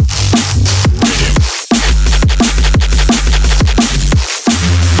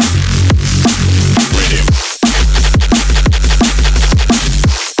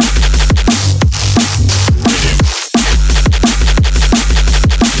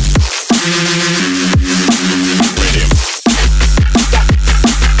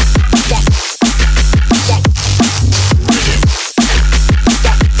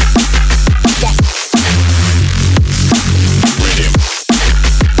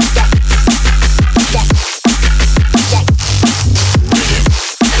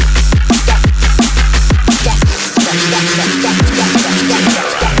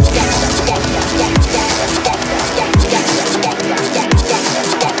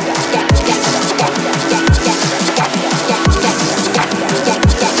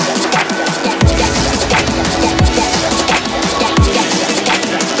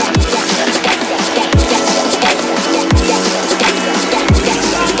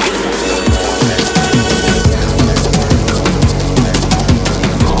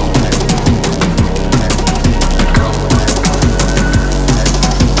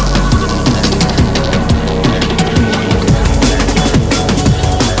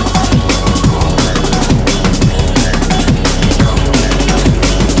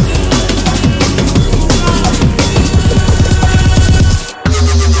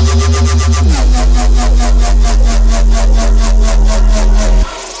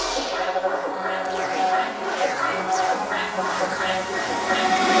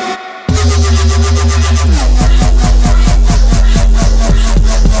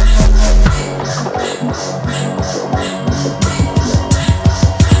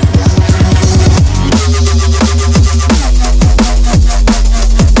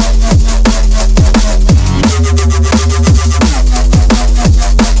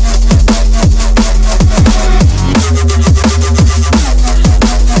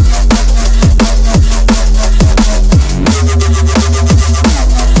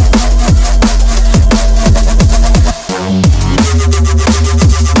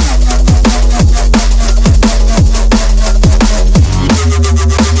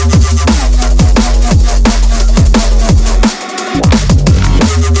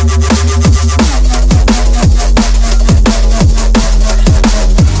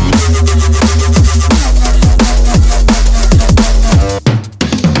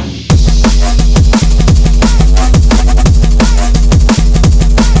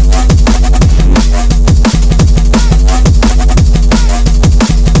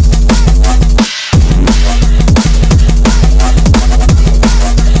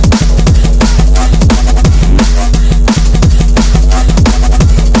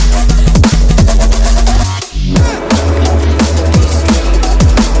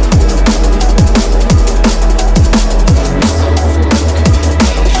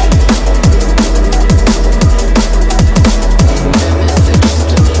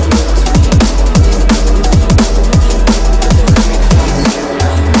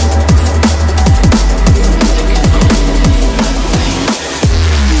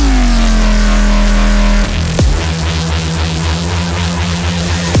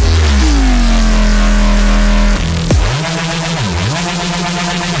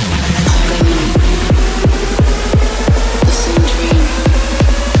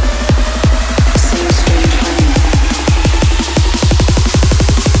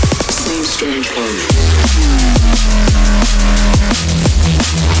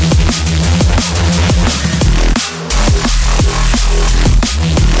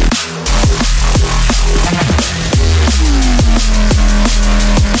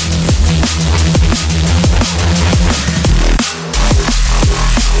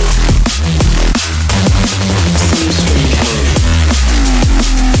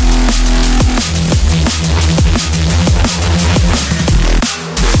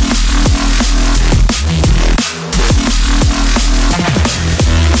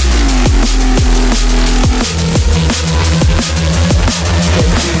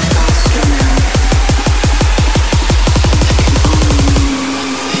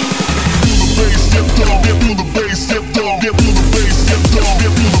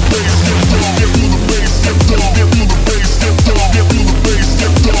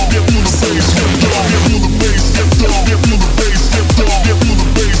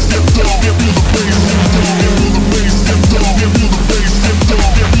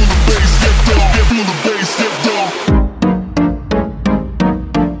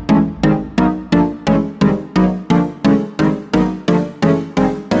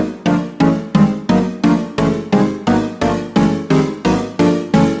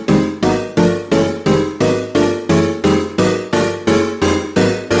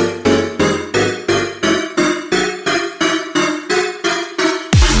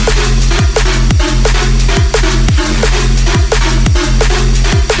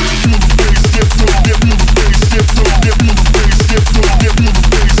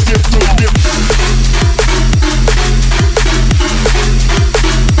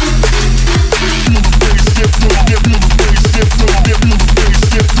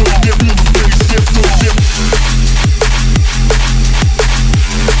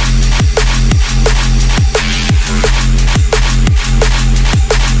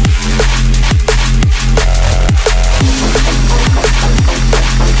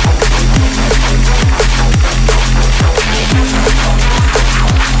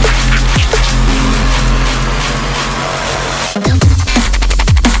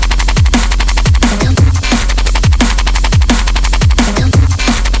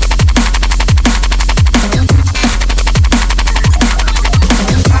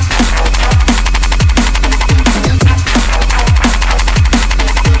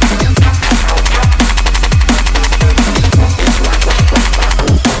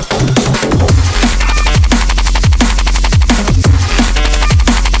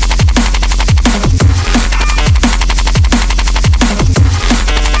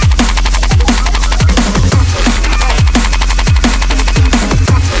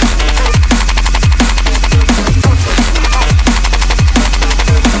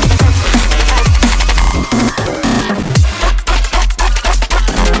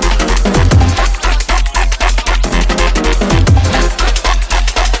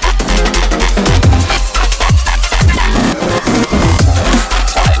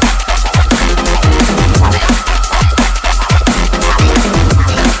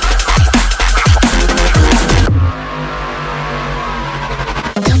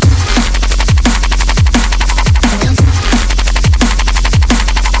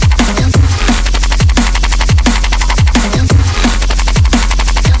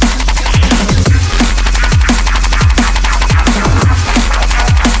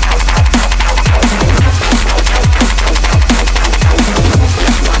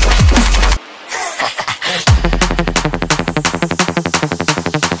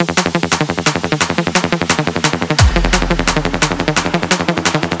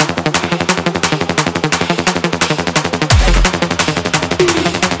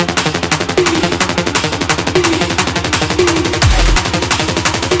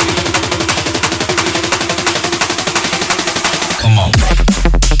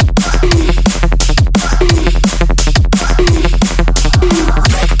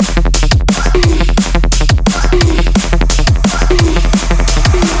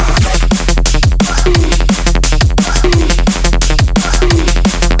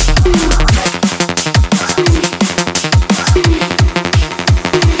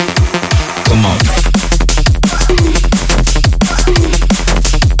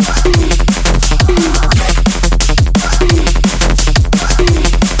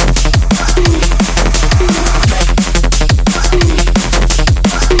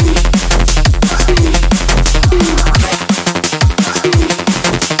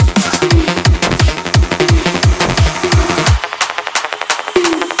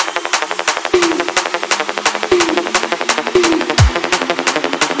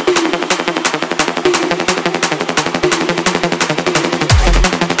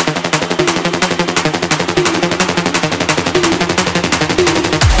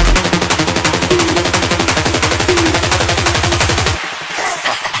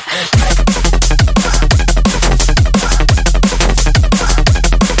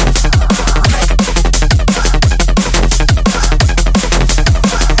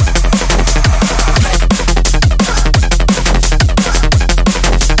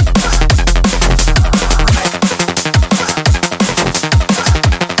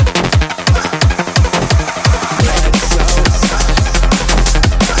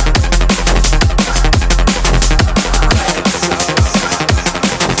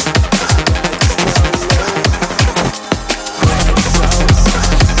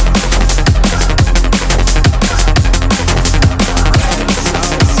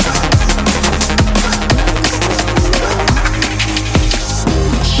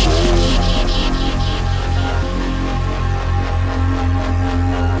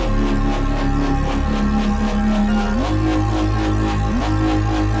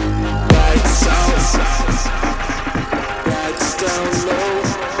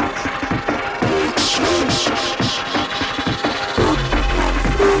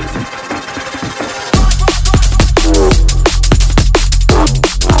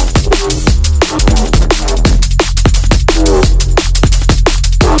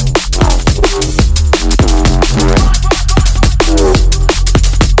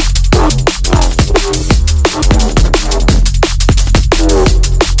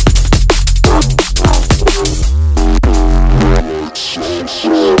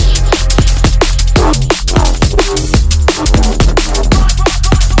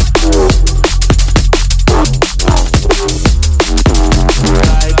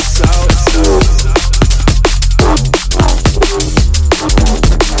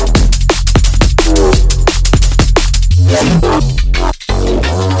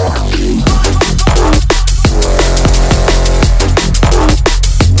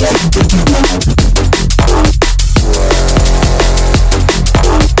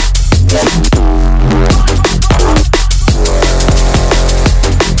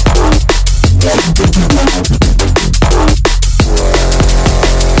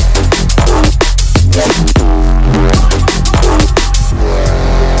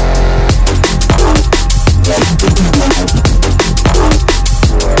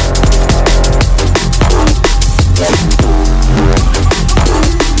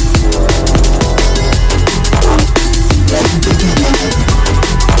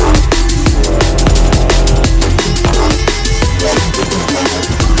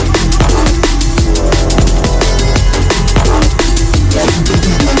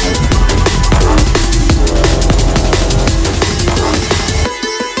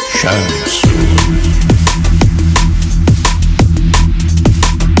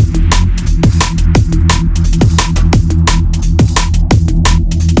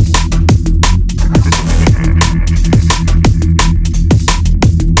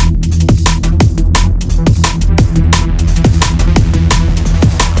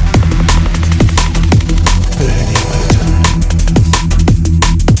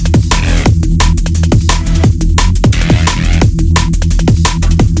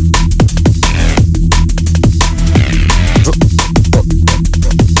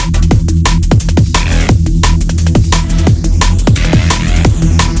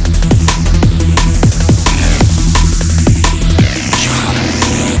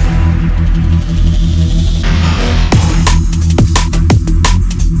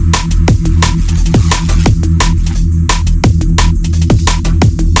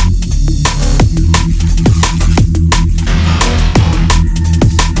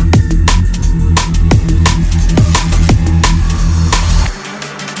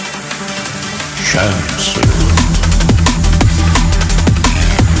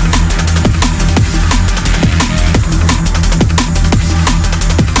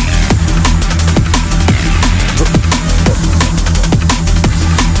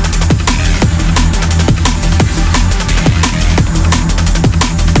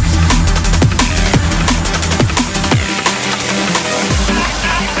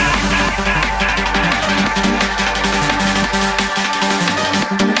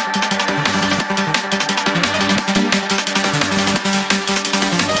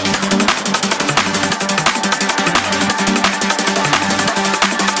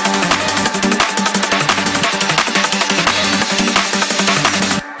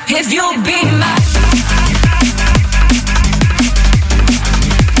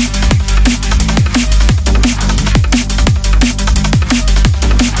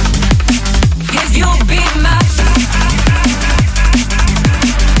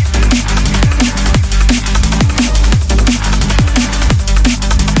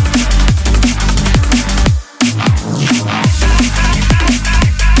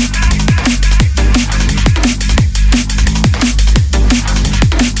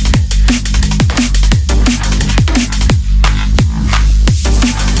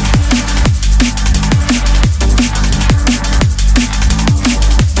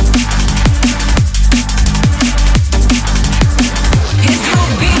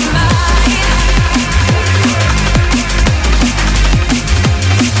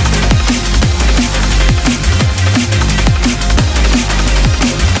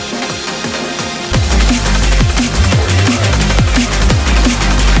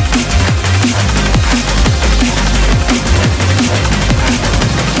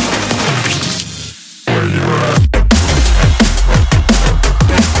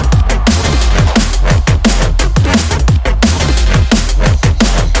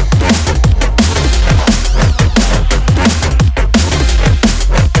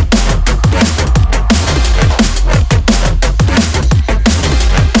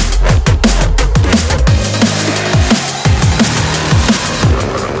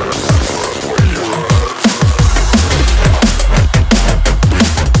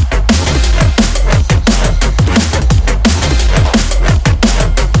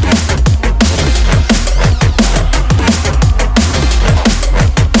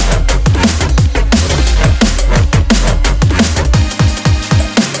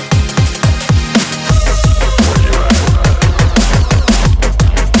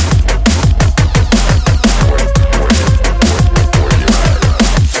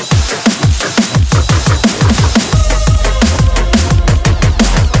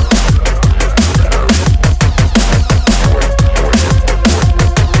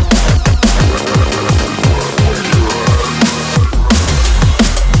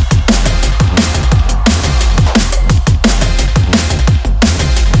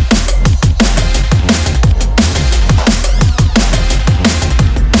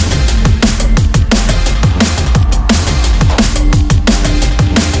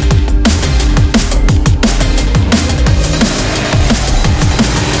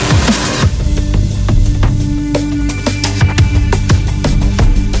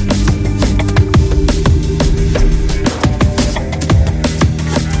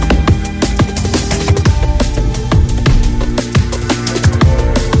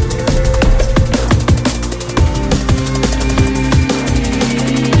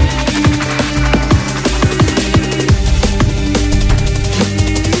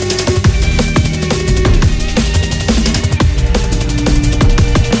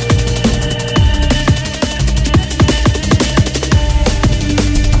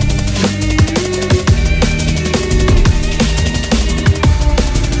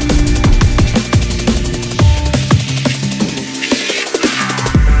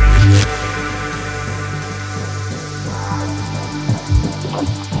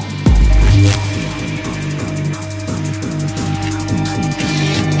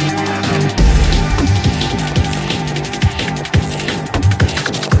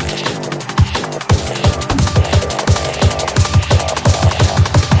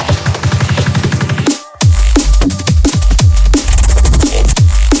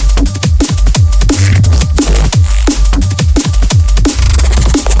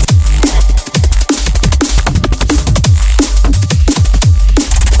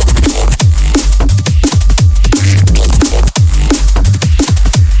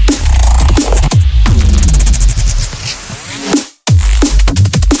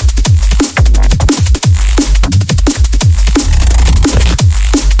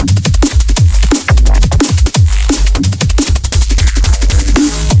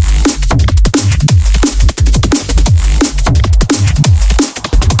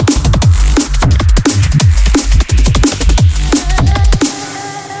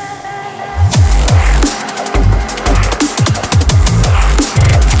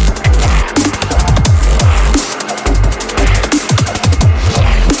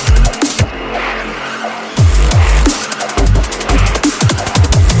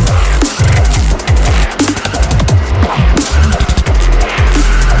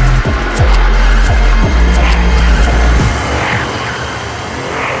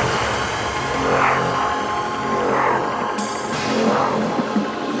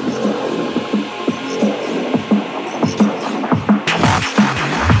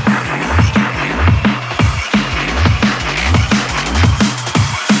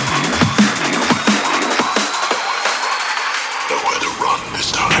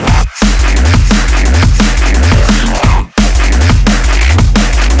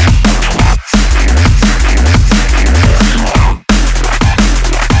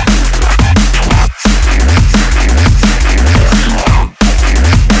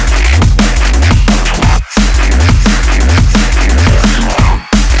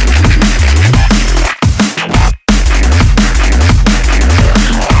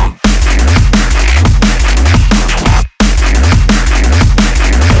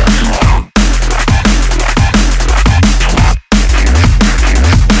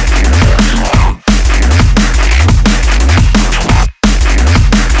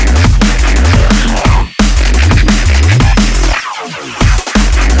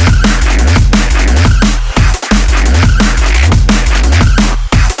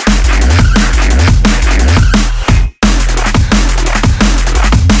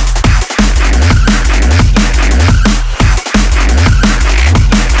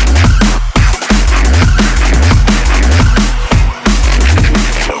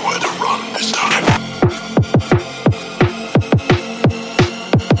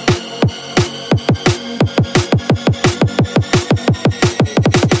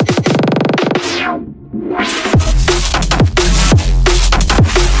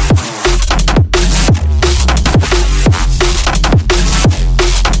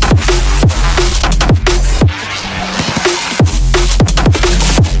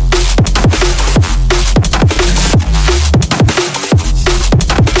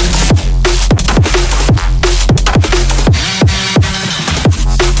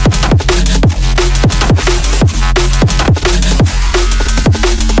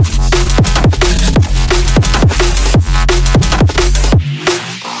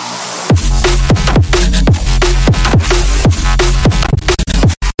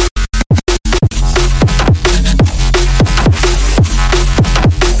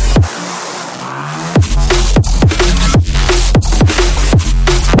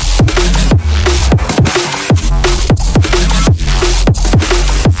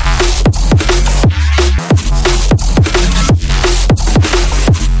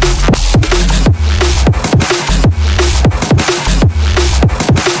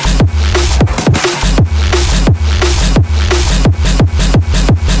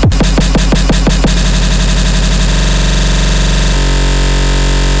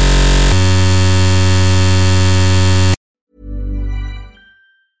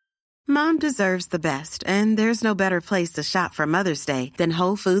 Mom deserves the best, and there's no better place to shop for Mother's Day than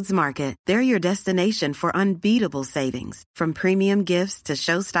Whole Foods Market. They're your destination for unbeatable savings, from premium gifts to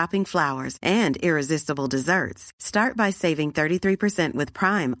show-stopping flowers and irresistible desserts. Start by saving 33% with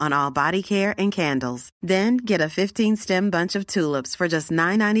Prime on all body care and candles. Then get a 15-stem bunch of tulips for just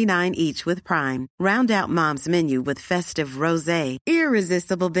 $9.99 each with Prime. Round out Mom's menu with festive rosé,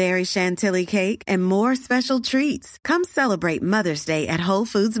 irresistible berry chantilly cake, and more special treats. Come celebrate Mother's Day at Whole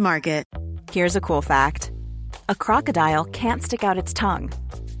Foods Market. Here's a cool fact. A crocodile can't stick out its tongue.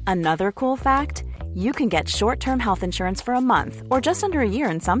 Another cool fact, you can get short-term health insurance for a month or just under a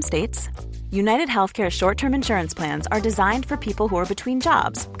year in some states. United Healthcare short-term insurance plans are designed for people who are between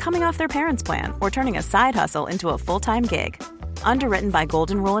jobs, coming off their parents' plan, or turning a side hustle into a full-time gig. Underwritten by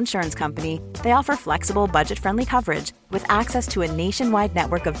Golden Rule Insurance Company, they offer flexible, budget-friendly coverage with access to a nationwide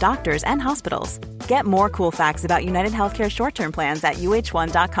network of doctors and hospitals. Get more cool facts about United Healthcare short-term plans at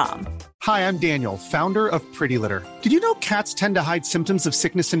uh1.com. Hi, I'm Daniel, founder of Pretty Litter. Did you know cats tend to hide symptoms of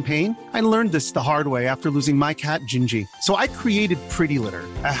sickness and pain? I learned this the hard way after losing my cat, Gingy. So I created Pretty Litter,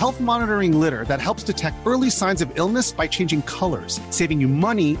 a health monitoring litter that helps detect early signs of illness by changing colors, saving you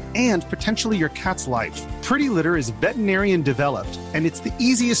money and potentially your cat's life. Pretty Litter is veterinarian developed, and it's the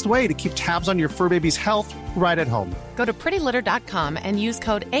easiest way to keep tabs on your fur baby's health right at home. Go to prettylitter.com and use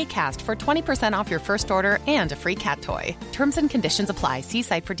code ACAST for 20% off your first order and a free cat toy. Terms and conditions apply. See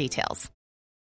site for details.